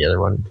prefer the other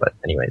one, but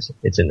anyways,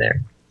 it's in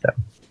there. So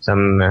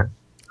some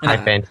high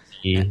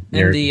fantasy. And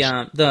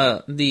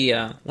the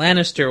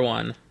Lannister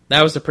one,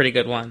 that was a pretty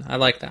good one. I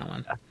like that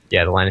one.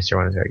 Yeah, the Lannister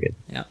one is very good.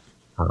 Yeah.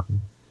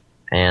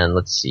 And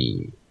let's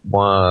see.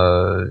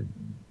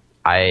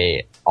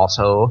 I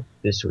also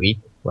this week,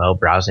 while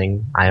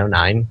browsing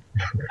IO9,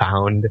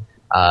 found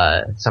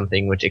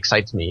something which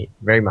excites me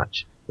very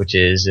much, which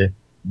is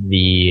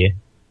the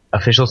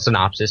official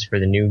synopsis for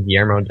the new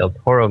Guillermo del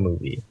Toro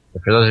movie.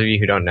 But for those of you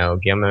who don't know,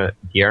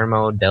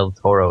 Guillermo del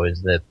Toro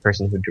is the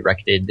person who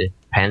directed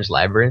Pan's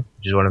Labyrinth,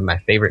 which is one of my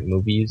favorite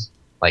movies,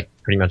 like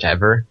pretty much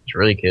ever. It's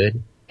really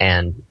good.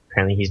 And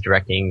apparently he's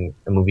directing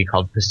a movie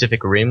called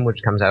Pacific Rim,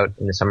 which comes out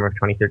in the summer of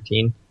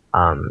 2013,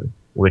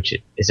 which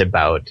is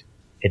about,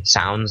 it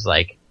sounds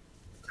like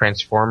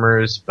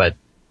Transformers, but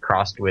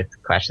crossed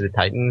with Clash of the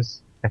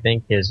Titans, I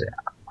think, is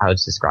how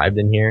it's described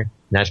in here. And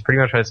that's pretty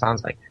much what it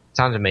sounds like. It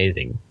sounds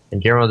amazing. And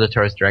Guillermo del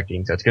Toro is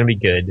directing, so it's going to be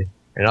good.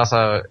 And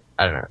also,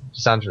 I don't know, it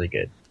sounds really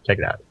good. Check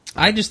it out.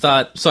 I just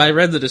thought, so I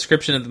read the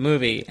description of the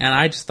movie, and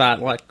I just thought,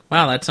 like,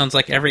 wow, that sounds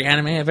like every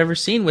anime I've ever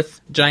seen with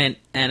giant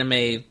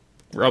anime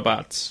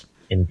robots.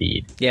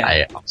 Indeed. Yeah.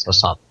 I also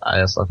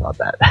thought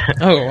that.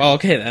 Oh, well,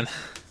 okay then.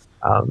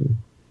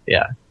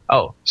 Yeah.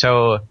 Oh,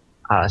 so,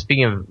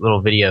 speaking of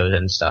little videos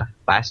and stuff,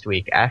 last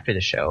week after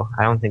the show,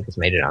 I don't think this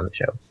made it on the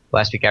show.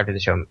 Last week after the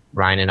show,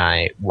 Ryan and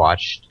I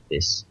watched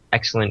this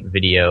excellent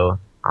video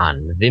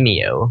on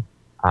Vimeo,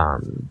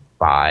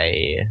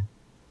 by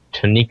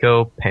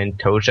Tonico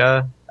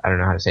Pantoja. I don't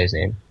know how to say his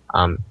name.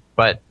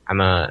 But I'm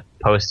gonna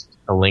post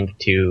a link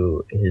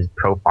to his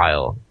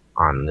profile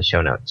on the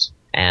show notes.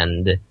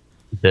 And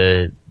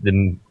the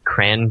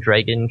Cran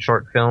Dragon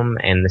short film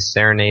and the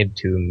Serenade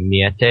to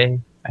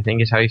Miete, I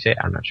think is how you say it.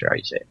 I'm not sure how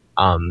you say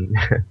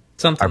it.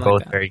 Something are like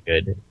both that. very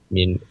good. I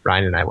mean,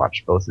 Ryan and I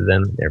watched both of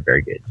them. They're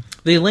very good.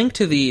 The link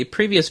to the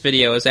previous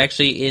video is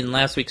actually in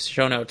last week's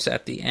show notes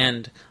at the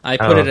end. I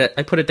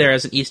put it there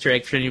as an Easter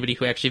egg for anybody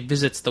who actually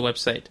visits the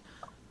website.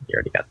 You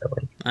already got that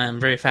link.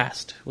 I'm very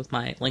fast with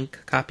my link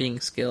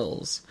copying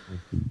skills.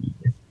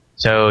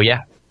 So,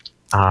 yeah.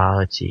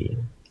 Let's see.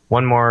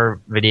 One more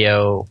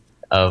video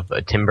of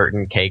a Tim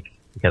Burton cake,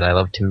 because I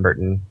love Tim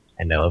Burton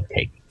and I love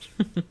cake.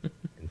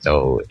 And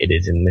so it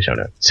is in the show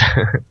notes.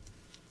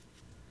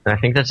 And I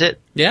think that's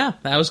it. Yeah,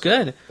 that was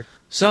good.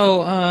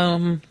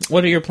 So,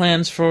 what are your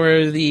plans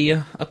for the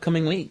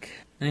upcoming week?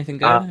 Anything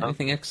good?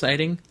 Anything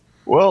exciting?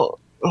 Well,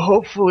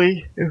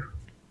 hopefully, if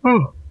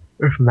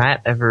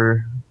Matt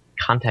ever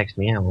contacts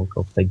me, I will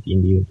go play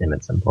D&D with him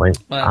at some point.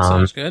 Well, that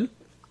sounds good.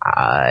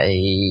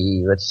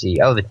 Let's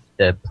see. Oh,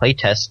 the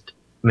playtest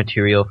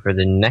material for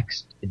the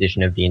next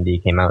edition of D&D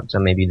came out, so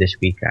maybe this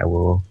week I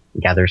will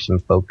gather some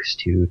folks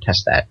to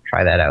test that,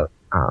 try that out,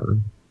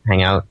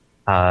 hang out.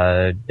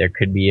 There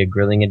could be a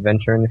grilling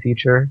adventure in the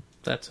future.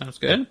 That sounds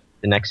good.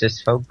 The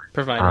Nexus folk.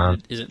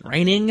 Provided it isn't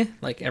raining,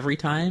 like every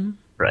time.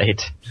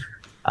 Right.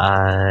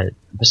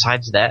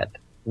 Besides that,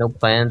 no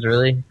plans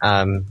really.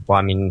 Well,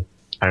 I mean,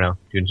 I don't know,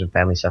 doing some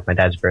family stuff. My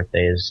dad's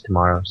birthday is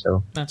tomorrow,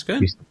 so that's good.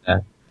 Do some of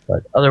that.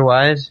 But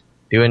otherwise,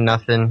 doing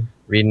nothing.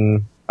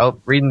 Reading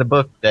the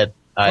book that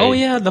Oh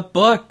yeah, the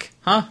book.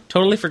 Huh?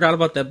 Totally forgot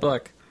about that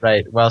book.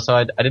 Right. Well, so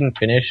I didn't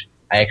finish.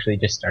 I actually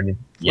just started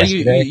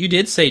yesterday. Well, you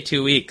did say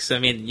 2 weeks. I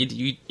mean,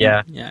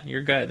 yeah,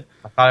 you're good.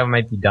 I thought I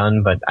might be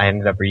done, but I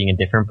ended up reading a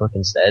different book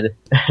instead.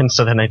 And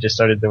so then I just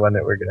started the one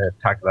that we're going to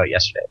talk about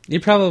yesterday. You're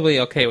probably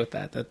okay with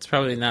that. That's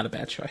probably not a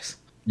bad choice.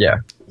 Yeah.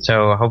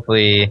 So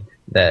hopefully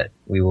that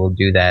we will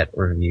do that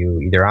review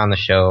either on the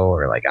show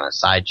or like on a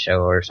side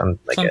show or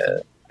something.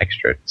 A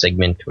extra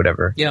segment,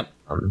 whatever. Yep.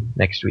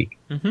 Next week.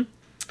 Mm-hmm.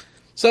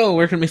 So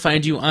where can we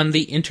find you on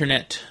the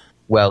internet?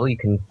 Well, you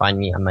can find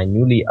me on my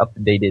newly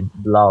updated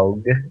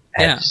blog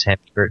at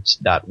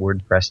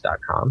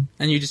ebertz.wordpress.com.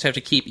 And you just have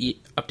to keep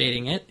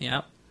updating it,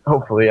 yeah.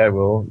 Hopefully I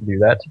will do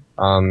that.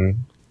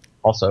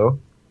 Also,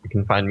 you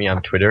can find me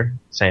on Twitter,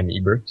 Sam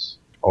Ebertz,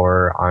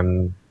 or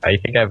I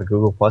think I have a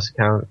Google Plus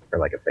account, or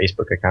like a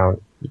Facebook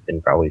account. You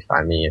can probably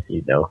find me if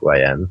you know who I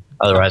am.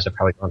 Otherwise, I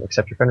probably won't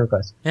accept your friend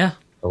request. Yeah.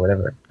 Or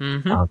whatever.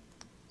 Mm-hmm. So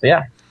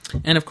yeah.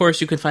 And, of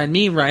course, you can find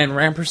me, Ryan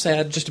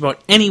Rampersad, just about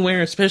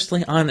anywhere,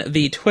 especially on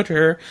the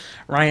Twitter,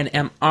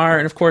 RyanMR,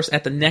 and, of course,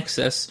 at the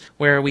Nexus,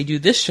 where we do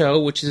this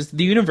show, which is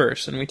The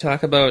Universe, and we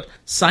talk about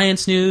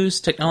science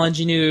news,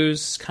 technology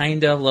news,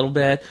 kind of, a little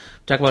bit.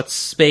 We talk about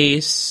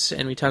space,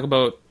 and we talk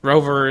about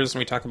rovers, and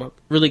we talk about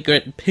really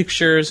good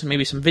pictures, and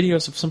maybe some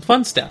videos of some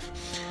fun stuff.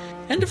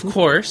 And, of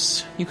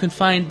course, you can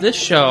find this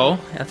show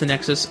at the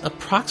Nexus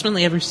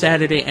approximately every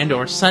Saturday and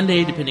or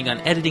Sunday, depending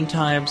on editing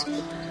times.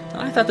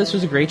 I thought this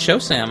was a great show,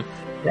 Sam.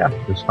 Yeah,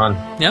 it was fun.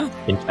 Yeah.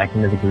 Getting back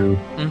into the groove.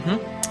 Mm-hmm.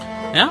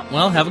 Yeah,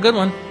 well, have a good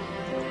one.